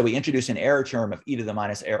 And so we introduce an error term of e to the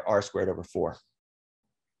minus r squared over 4,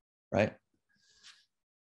 right?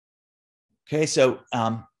 Okay, so,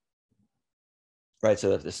 right,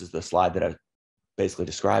 so this is the slide that I was basically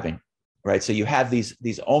describing, right? So you have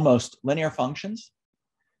these almost linear functions.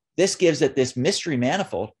 This gives that this mystery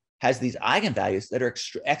manifold has these eigenvalues that are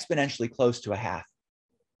exponentially close to a half.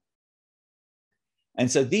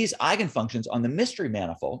 And so these eigenfunctions on the mystery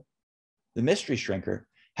manifold, the mystery shrinker,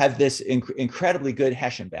 have this incredibly good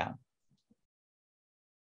Hessian bound.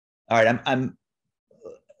 All right, I'm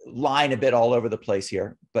lying a bit all over the place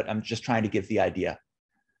here, but I'm just trying to give the idea.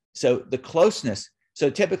 So the closeness, so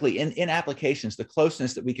typically in applications, the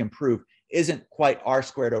closeness that we can prove isn't quite r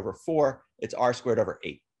squared over 4, it's r squared over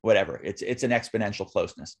 8, whatever. It's an exponential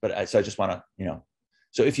closeness. But so I just want to,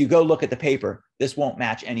 so if you go look at the paper, this won't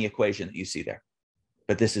match any equation that you see there.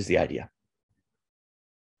 But this is the idea.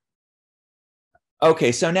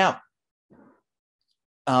 Okay, so now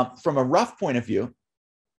from a rough point of view,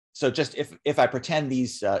 so just if I pretend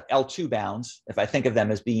these L2 bounds, if I think of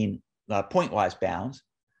them as being pointwise bounds,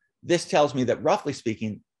 this tells me that roughly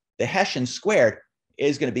speaking, the Hessian squared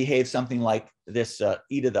is going to behave something like this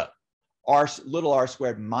e to the r little r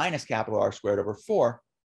squared minus capital R squared over 4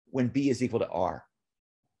 when b is equal to r.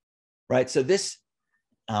 Right, so this,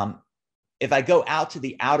 if I go out to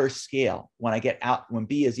the outer scale, when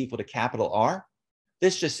b is equal to capital R,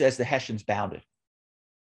 this just says the Hessian's bounded.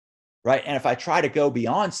 Right, and if I try to go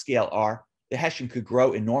beyond scale R, the Hessian could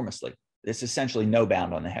grow enormously. There's essentially no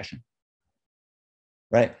bound on the Hessian.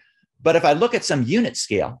 Right, but if I look at some unit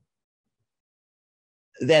scale,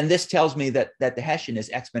 then this tells me that the Hessian is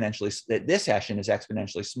this Hessian is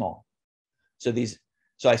exponentially small. So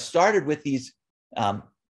I started with these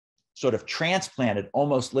sort of transplanted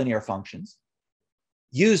almost linear functions,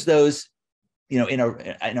 use those, in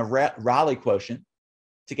a Raleigh quotient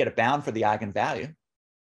to get a bound for the eigenvalue.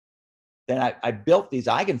 Then I built these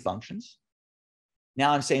eigenfunctions.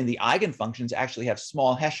 Now I'm saying the eigenfunctions actually have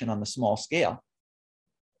small Hessian on the small scale.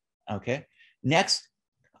 Okay. Next,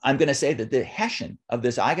 I'm going to say that the Hessian of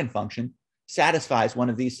this eigenfunction satisfies one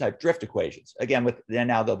of these type drift equations. Again,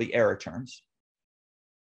 now there'll be error terms.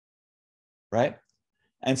 Right?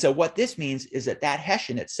 And so what this means is that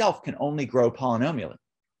Hessian itself can only grow polynomially.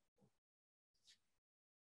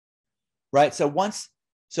 Right?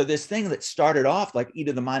 So this thing that started off like e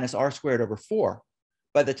to the minus r squared over 4,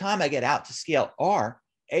 by the time I get out to scale r,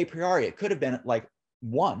 a priori, it could have been like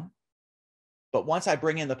 1. But once I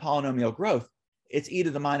bring in the polynomial growth, it's e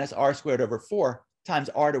to the minus r squared over 4 times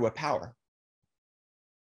r to a power.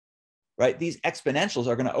 Right? These exponentials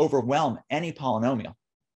are going to overwhelm any polynomial.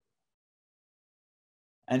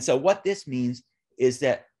 And so what this means is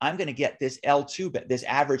that I'm going to get this L2, this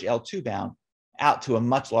average L2 bound out to a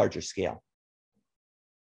much larger scale.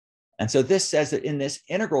 And so this says that in this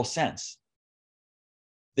integral sense,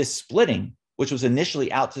 this splitting, which was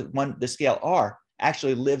initially out to the scale R,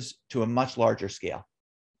 actually lives to a much larger scale.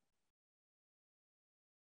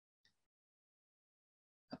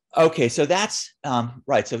 Okay, so that's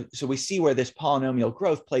right. So we see where this polynomial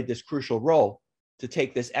growth played this crucial role to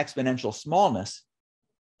take this exponential smallness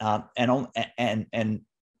and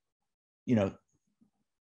you know,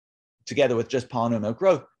 together with just polynomial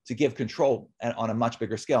growth to give control on a much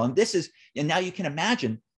bigger scale. And this is, and now you can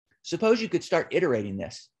imagine, suppose you could start iterating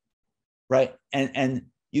this, right? And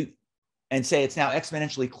say it's now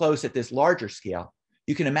exponentially close at this larger scale.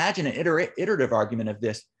 You can imagine an iterative argument of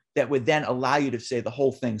this that would then allow you to say the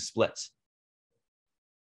whole thing splits,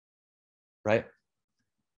 right?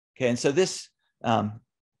 Okay, and so this, right,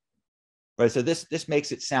 so this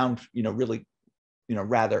makes it sound, you know, really, you know,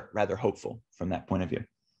 rather hopeful from that point of view.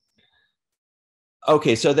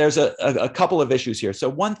 Okay, so there's a couple of issues here. So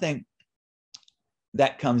one thing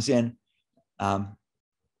that comes in, right,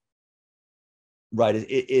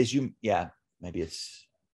 is you, yeah, maybe it's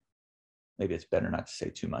better not to say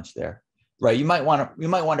too much there, right? You might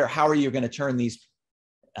wonder how are you going to turn these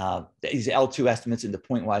L2 estimates into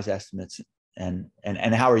pointwise estimates, and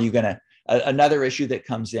how are you going to? Another issue that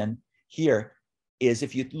comes in here is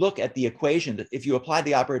if you look at the equation, that if you apply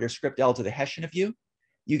the operator script L to the Hessian of U,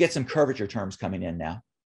 you get some curvature terms coming in now,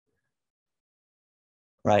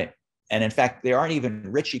 right? And in fact, there aren't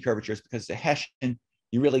even Ricci curvatures because the Hessian,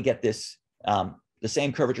 you really get this, the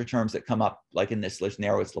same curvature terms that come up like in this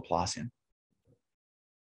narrowest Laplacian.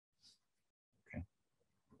 Okay.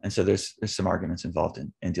 And so there's some arguments involved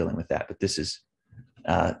in dealing with that, but this is,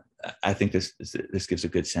 I think this gives a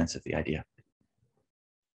good sense of the idea.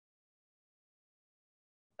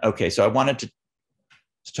 Okay, so I wanted to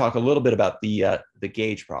talk a little bit about the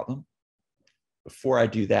gauge problem. Before I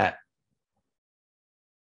do that,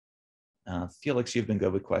 Felix, you've been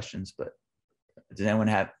good with questions, but does anyone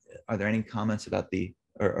are there any comments about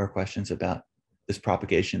or questions about this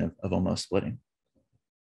propagation of almost splitting?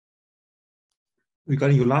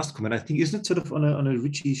 Regarding your last comment, I think isn't it sort of on a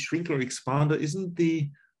Ricci shrinker or expander, isn't the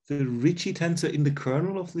Ricci tensor in the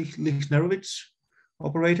kernel of the Lichnerowicz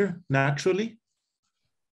operator naturally?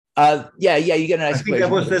 Yeah, you get a nice equation. I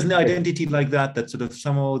think there's an identity like that sort of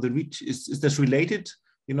somehow the Ricci is this related?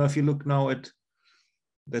 You know, if you look now at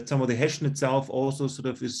that, some of the Hessian itself also sort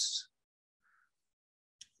of is.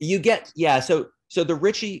 You get, yeah. So the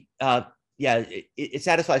Ricci, yeah, it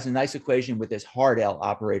satisfies a nice equation with this hard L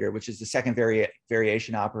operator, which is the second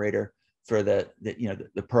variation operator for the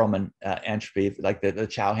Perlman entropy, like the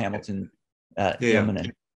Chow-Hamilton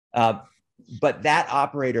immanent. But that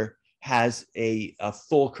operator has a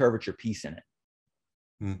full curvature piece in it.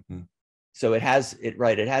 Mm-hmm. So it has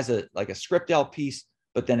like a script L piece,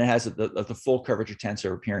 but then it has the full curvature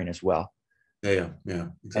tensor appearing as well. Yeah,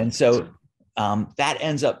 exactly. And so that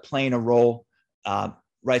ends up playing a role,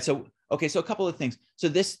 right? So okay, so a couple of things. So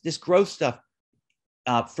this growth stuff,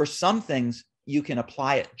 for some things you can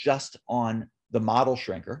apply it just on the model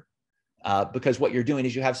shrinker, because what you're doing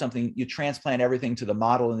is you have something, you transplant everything to the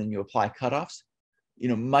model and then you apply cutoffs. You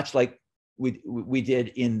know, much like we did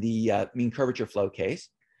in the mean curvature flow case.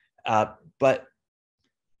 But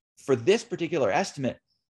for this particular estimate,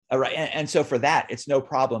 right, and so for that, it's no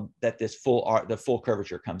problem that this the full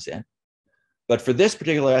curvature comes in. But for this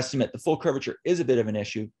particular estimate, the full curvature is a bit of an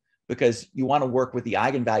issue because you want to work with the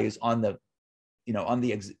eigenvalues on the,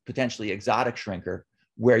 potentially exotic shrinker,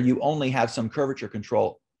 where you only have some curvature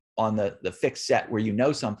control on the fixed set where you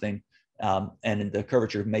know something, and the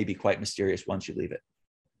curvature may be quite mysterious once you leave it.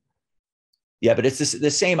 Yeah, but it's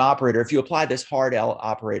the same operator. If you apply this hard L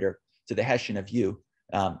operator to the Hessian of U,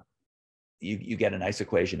 you get a nice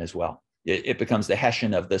equation as well. It becomes the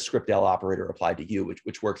Hessian of the script L operator applied to U,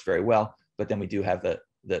 which works very well. But then we do have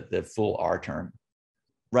the full R term,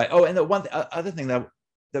 right? Oh, and the one other thing that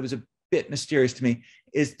was a bit mysterious to me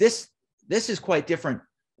is this is quite different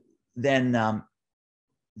than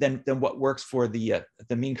what works for the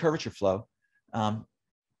mean curvature flow.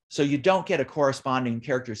 So you don't get a corresponding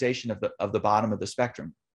characterization of the bottom of the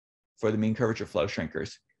spectrum for the mean curvature flow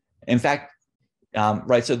shrinkers. In fact,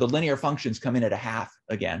 right, so the linear functions come in at 1/2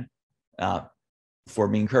 again for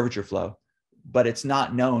mean curvature flow, but it's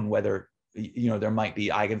not known whether there might be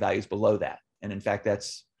eigenvalues below that. And in fact,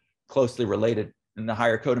 that's closely related in the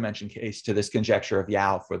higher codimension case to this conjecture of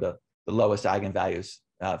Yau for the lowest eigenvalues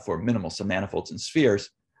for minimal submanifolds and spheres,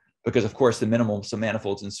 because of course the minimal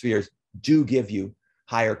submanifolds and spheres do give you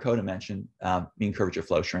higher codimension mean curvature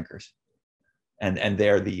flow shrinkers. and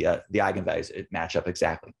there the eigenvalues match up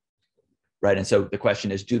exactly, right? And so the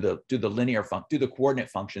question is, do the coordinate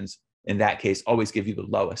functions in that case always give you the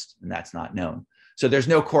lowest? And that's not known. So there's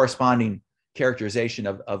no corresponding characterization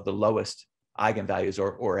of the lowest eigenvalues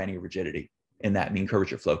or any rigidity in that mean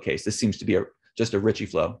curvature flow case. This seems to be just a Ricci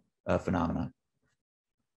flow phenomenon.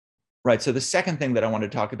 Right, so the second thing that I want to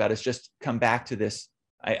talk about is just come back to this.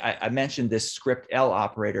 I mentioned this script L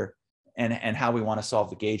operator and how we want to solve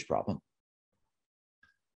the gauge problem.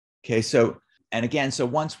 Okay, so, and again, so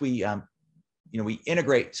once we, we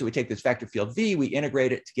integrate, so we take this vector field V, we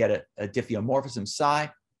integrate it to get a diffeomorphism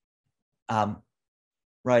psi,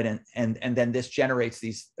 right, and then this generates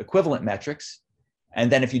these equivalent metrics.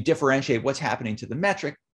 And then if you differentiate what's happening to the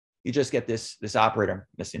metric, you just get this operator,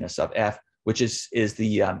 missing a sub F, which is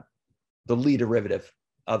the Lie derivative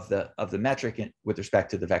of the metric with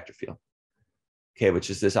respect to the vector field, okay,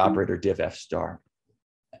 which is this operator div F star.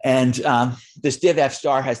 And this div F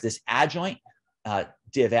star has this adjoint,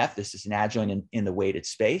 div F. This is an adjoint in the weighted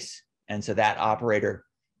space. And so that operator,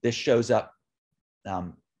 this shows up,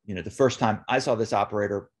 the first time I saw this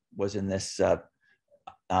operator was in this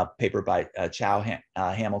paper by Chow,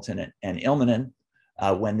 Hamilton, and Ilmanen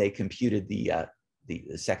when they computed the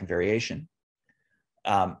second variation.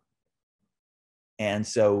 And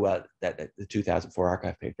so the 2004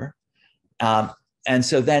 archive paper. And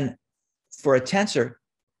so then for a tensor,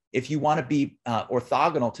 if you want to be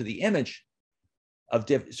orthogonal to the image of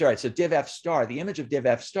div F star, the image of div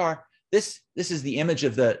F star, this is the image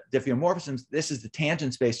of the diffeomorphisms. This is the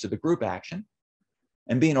tangent space to the group action.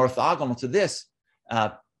 And being orthogonal to this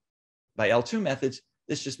by L2 methods,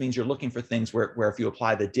 this just means you're looking for things where if you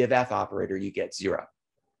apply the div F operator, you get 0,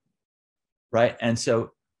 right? And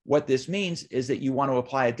so what this means is that you want to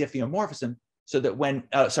apply a diffeomorphism so that when,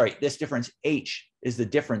 this difference H is the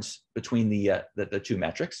difference between the two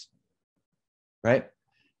metrics, right?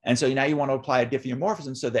 And so now you want to apply a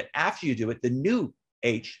diffeomorphism so that after you do it, the new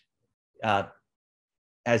H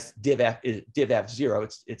as div F 0,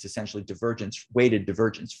 it's essentially weighted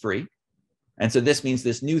divergence free. And so this means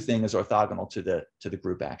this new thing is orthogonal to the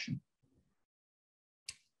group action.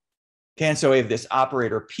 Okay, and so we have this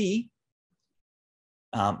operator P,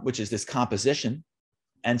 which is this composition.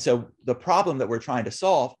 And so the problem that we're trying to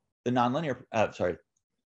solve, the linear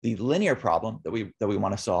problem that we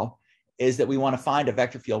want to solve is that we want to find a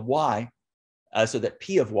vector field Y so that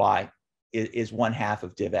P of Y is 1/2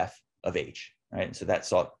 of div F of H, right? And so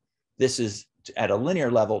that's all. This is at a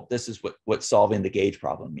linear level, this is what solving the gauge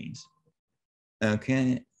problem means.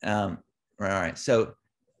 Okay, right. So,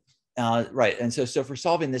 right. And so for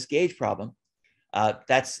solving this gauge problem,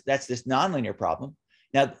 that's this nonlinear problem.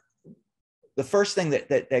 Now, the first thing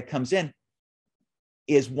that comes in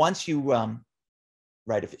is once you,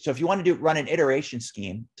 if you want to run an iteration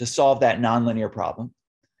scheme to solve that nonlinear problem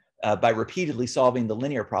by repeatedly solving the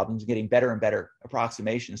linear problems and getting better and better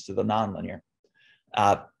approximations to the nonlinear,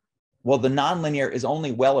 well, the nonlinear is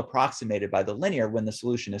only well approximated by the linear when the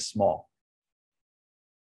solution is small,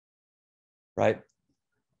 right?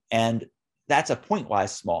 And that's a pointwise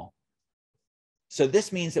small. So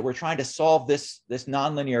this means that we're trying to solve this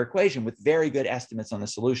nonlinear equation with very good estimates on the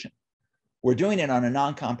solution. We're doing it on a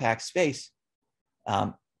non-compact space,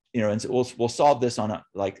 and we'll solve this on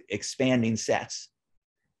expanding sets.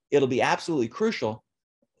 It'll be absolutely crucial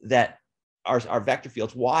that our vector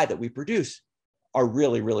fields Y that we produce are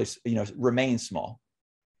really, remain small.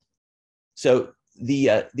 So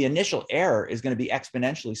the initial error is going to be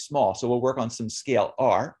exponentially small. So we'll work on some scale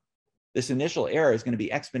R. This initial error is going to be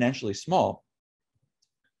exponentially small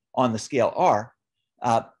on the scale R,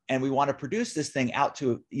 and we want to produce this thing out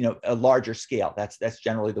to a larger scale. That's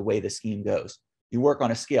generally the way the scheme goes. You work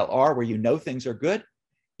on a scale R where you know things are good.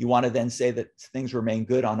 You want to then say that things remain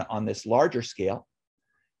good on this larger scale.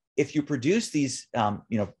 If you produce these,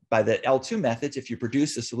 by the L2 methods, if you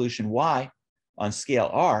produce a solution Y on scale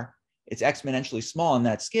R, it's exponentially small on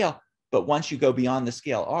that scale. But once you go beyond the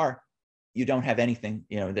scale R, you don't have anything.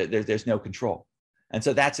 There's no control. And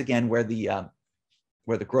so that's again where the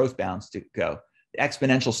growth bounds to go. The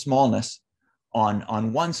exponential smallness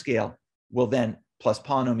on one scale will then, plus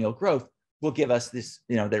polynomial growth, will give us this,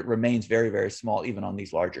 that remains very, very small even on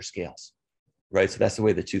these larger scales, right? So that's the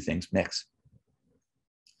way the two things mix.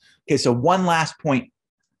 Okay, so one last point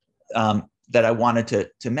that I wanted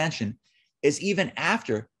to mention is even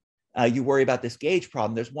after you worry about this gauge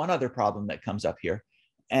problem, there's one other problem that comes up here,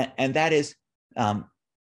 and that is the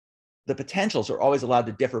potentials are always allowed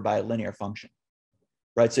to differ by a linear function.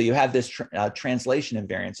 Right, so you have this translation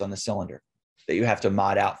invariance on the cylinder that you have to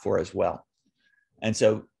mod out for as well. And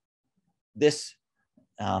so this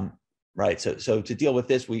right? So to deal with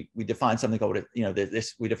this, we define something called,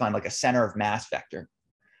 we define like a center of mass vector.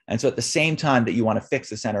 And so at the same time that you want to fix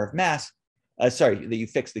the center of mass, that you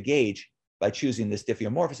fix the gauge by choosing this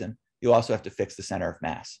diffeomorphism, you also have to fix the center of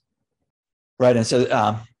mass, right?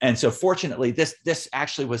 And so fortunately, this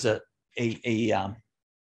actually was a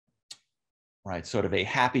sort of a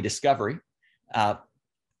happy discovery,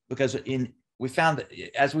 because we found that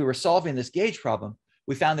as we were solving this gauge problem,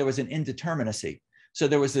 we found there was an indeterminacy. So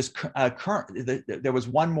there was this there was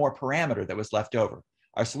one more parameter that was left over.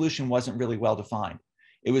 Our solution wasn't really well defined.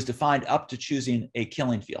 It was defined up to choosing a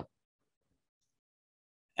killing field.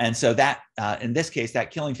 And so that, in this case,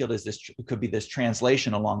 that killing field could be this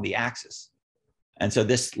translation along the axis. And so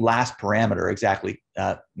this last parameter exactly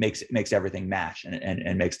makes everything match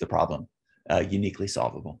and makes the problem uniquely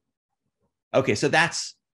solvable. Okay, so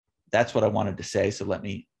that's what I wanted to say. So let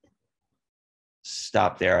me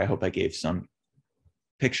stop there. I hope I gave some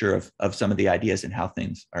picture of some of the ideas and how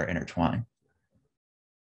things are intertwined.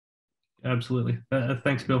 Absolutely.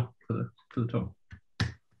 Thanks, Bill, for the talk.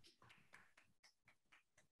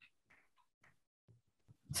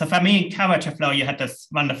 So for me, in curvature flow, you had this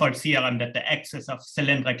wonderful theorem that the axis of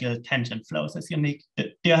cylindrical tangent flows is unique. Do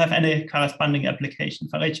you have any corresponding application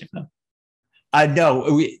for Ricci flow?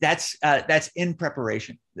 No, that's in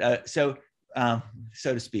preparation. So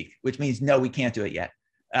to speak, which means no, we can't do it yet.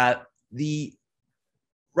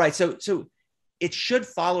 So it should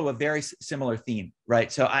follow a very similar theme, right?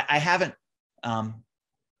 So I haven't, I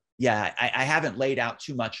haven't laid out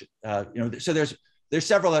too much. So there's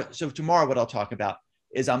several. So tomorrow, what I'll talk about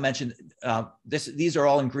is I'll mention these are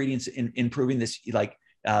all ingredients in improving this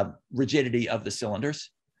rigidity of the cylinders.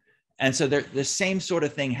 And so the same sort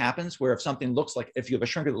of thing happens where if you have a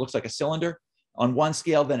shrinker that looks like a cylinder on one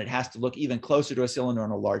scale, then it has to look even closer to a cylinder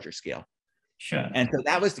on a larger scale. Sure. And so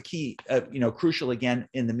that was the key, crucial again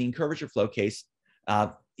in the mean curvature flow case,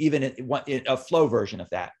 even in a flow version of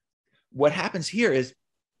that. What happens here is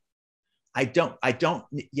I don't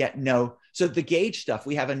yet know. So the gauge stuff,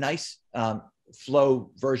 we have a nice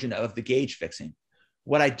flow version of the gauge fixing.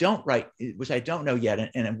 What I don't which I don't know yet,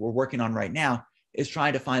 and we're working on right now, is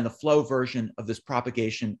trying to find the flow version of this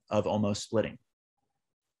propagation of almost splitting.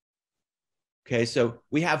 Okay, so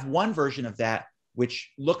we have one version of that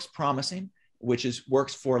which looks promising, which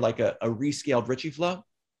works for like a rescaled Ricci flow.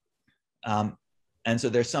 And so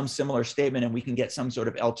there's some similar statement, and we can get some sort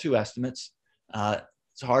of L2 estimates.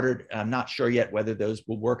 It's harder. I'm not sure yet whether those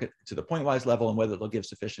will work to the pointwise level and whether they'll give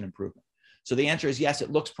sufficient improvement. So the answer is yes,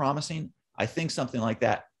 it looks promising. I think something like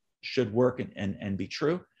that should work and be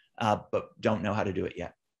true, but don't know how to do it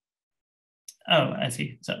yet. Oh, I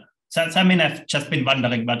see. So I mean, I've just been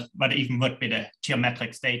wondering what even would be the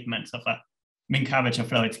geometric statements of a mean curvature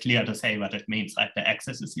flow. It's clear to say what it means, right? The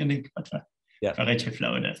axis is unique, but for Ricci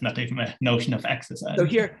flow, there's not even a notion of axis. So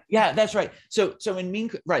here, yeah, that's right. So in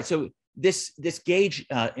so this gauge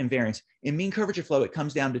invariance in mean curvature flow, it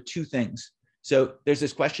comes down to two things. So there's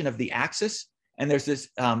this question of the axis, and there's this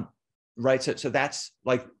So that's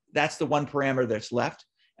the one parameter that's left,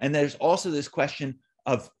 and there's also this question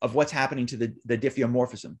of what's happening to the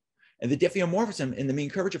diffeomorphism. And the diffeomorphism in the mean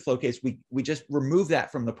curvature flow case, we just remove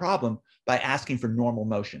that from the problem by asking for normal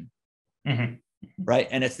motion, right?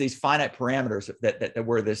 And it's these finite parameters that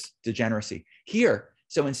were this degeneracy here.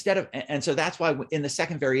 So instead of, and so that's why in the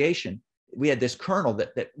second variation, we had this kernel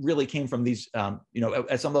that really came from these,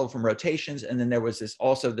 at some level from rotations. And then there was this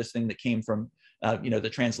thing that came from, the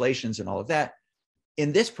translations and all of that.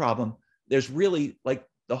 In this problem, there's really like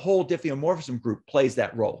the whole diffeomorphism group plays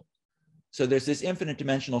that role. So there's this infinite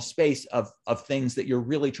dimensional space of things that you're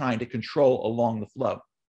really trying to control along the flow.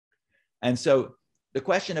 And so the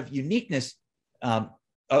question of uniqueness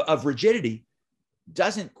of rigidity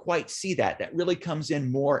doesn't quite see that. That really comes in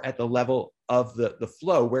more at the level of the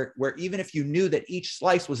flow, where even if you knew that each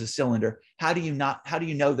slice was a cylinder, how do you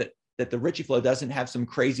know that the Ricci flow doesn't have some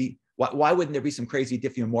crazy, why wouldn't there be some crazy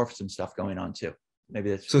diffeomorphism stuff going on too? Maybe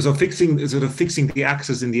that's so fixing the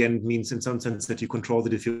axis in the end means in some sense that you control the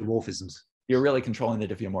diffeomorphisms. You're really controlling the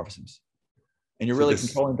diffeomorphisms, and you're really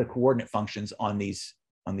controlling the coordinate functions on these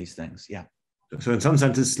things. Yeah. So in some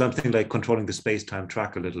sense, it's something like controlling the space-time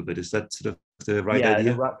track a little bit. Is that sort of the right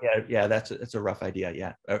idea? That's a rough idea.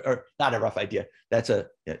 Yeah, or not a rough idea. That's a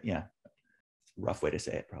rough way to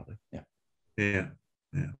say it, probably. Yeah.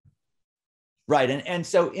 Right, and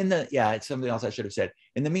so it's something else I should have said.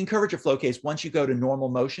 In the mean curvature flow case, once you go to normal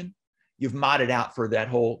motion, you've modded out for that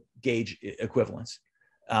whole gauge equivalence.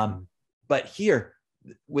 But here,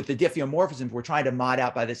 with the diffeomorphisms, we're trying to mod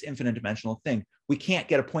out by this infinite dimensional thing. We can't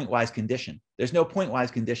get a pointwise condition. There's no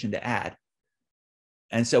pointwise condition to add.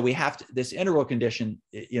 And so we have to, this integral condition,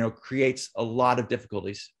 creates a lot of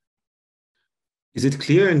difficulties. Is it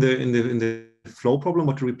clear in the flow problem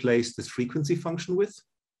what to replace this frequency function with?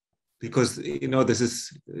 Because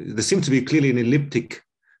there seems to be clearly an elliptic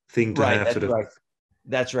thing to have. Right.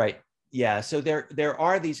 That's right. Yeah. So there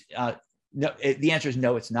are these. No, the answer is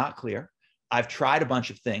no. It's not clear. I've tried a bunch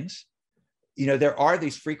of things. There are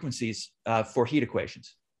these frequencies for heat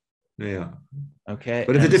equations. Yeah. Okay.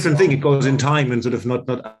 But it's a different thing. It goes in time and sort of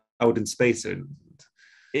not out in space.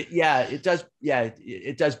 It does. Yeah,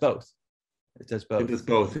 it does both. It does both. It does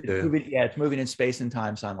both. It's moving in space and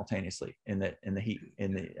time simultaneously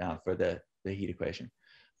for the heat equation.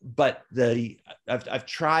 But I've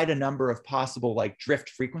tried a number of possible like drift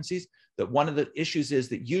frequencies. That one of the issues is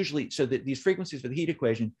that these frequencies for the heat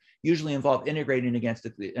equation usually involve integrating against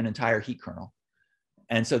an entire heat kernel,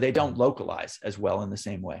 and so they don't localize as well in the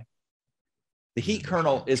same way. The heat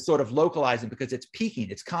kernel is sort of localizing because it's peaking,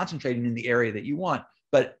 it's concentrating in the area that you want,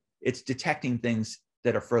 but it's detecting things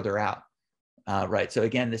that are further out. Right. So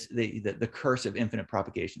again, the curse of infinite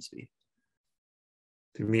propagation speed.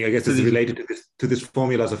 To me, I guess this is related to this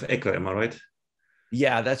formulas of Ecker, am I right?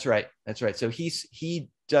 Yeah, that's right. That's right. So he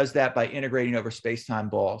does that by integrating over space-time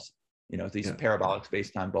balls, these parabolic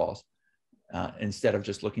space-time balls, instead of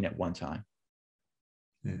just looking at one time.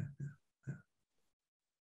 Yeah.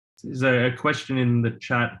 There's a question in the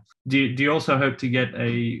chat. Do you also hope to get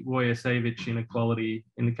a Woyaszewicz inequality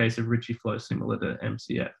in the case of Ricci flow similar to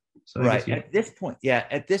MCF? So right. At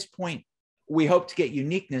this point, we hope to get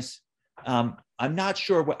uniqueness. I'm not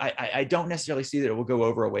sure. I don't necessarily see that it will go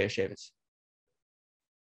over a Woyaszewicz.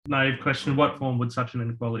 Naive question: what form would such an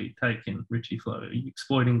inequality take in Ricci flow? Are you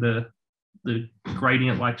exploiting the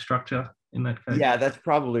gradient-like structure in that case? Yeah, that's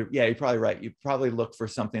probably. Yeah, you're probably right. You probably look for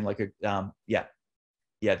something like a.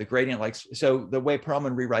 The gradient-like. So the way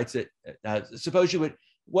Perlman rewrites it, suppose you would.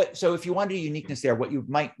 So if you wanted a uniqueness there, what you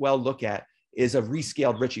might well look at is a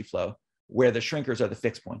rescaled Ricci flow where the shrinkers are the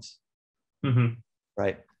fixed points. Mm-hmm.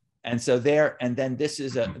 Right. And so then this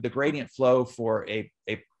is the gradient flow for a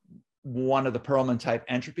one of the Perlman type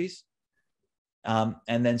entropies.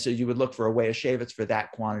 And then so you would look for a Woyaszewicz for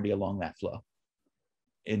that quantity along that flow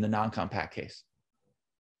in the non-compact case.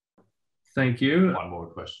 Thank you. One more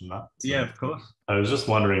question, Matt. Yeah, of course. I was just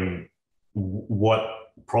wondering what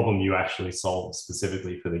problem you actually solve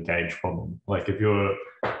specifically for the gauge problem. Like if you're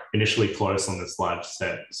initially close on this large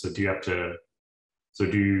set, so do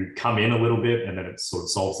you come in a little bit and then it sort of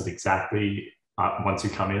solves it exactly once you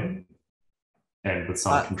come in and with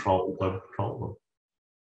some control, global control?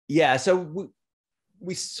 Yeah, so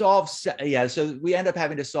we solve, so we end up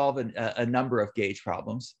having to solve a number of gauge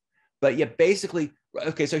problems. But basically,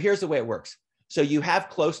 okay, so here's the way it works. So you have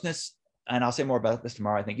closeness, and I'll say more about this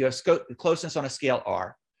tomorrow, I think. You have closeness on a scale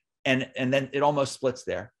R, and then it almost splits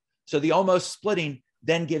there. So the almost splitting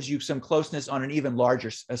then gives you some closeness on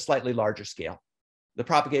a slightly larger scale. The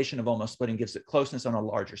propagation of almost splitting gives it closeness on a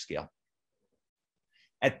larger scale.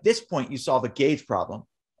 At this point, you solve a gauge problem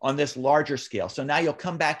on this larger scale. So now you'll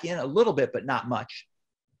come back in a little bit, but not much.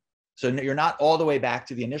 So you're not all the way back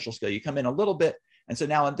to the initial scale. You come in a little bit. And so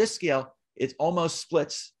now on this scale, it almost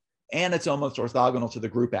splits and it's almost orthogonal to the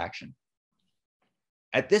group action.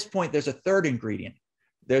 At this point, there's a third ingredient.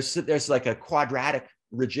 There's like a quadratic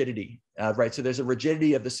rigidity, right? So there's a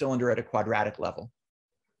rigidity of the cylinder at a quadratic level.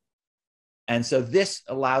 And so this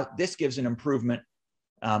gives an improvement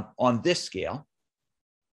on this scale.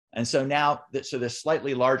 And so now, so the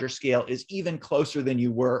slightly larger scale is even closer than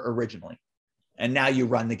you were originally. And now you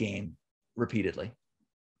run the game repeatedly.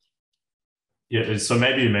 Yeah, so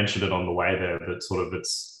maybe you mentioned it on the way there, but sort of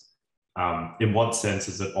it's, in what sense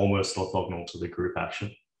is it almost orthogonal to the group action?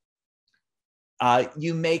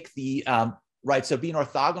 You make the, right, so being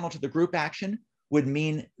orthogonal to the group action would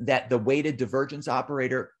mean that the weighted divergence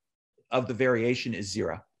operator of the variation is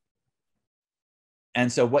 0. And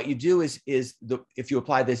so what you do is if you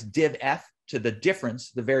apply this div f to the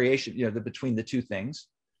difference, the variation, between the two things,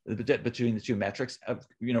 between the two metrics,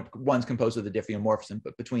 one's composed of the diffeomorphism,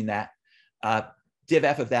 but between that, div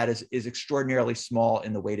f of that is extraordinarily small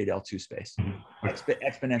in the weighted L2 space,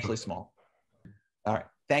 exponentially small. All right.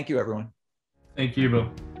 Thank you, everyone. Thank you,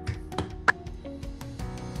 Bill.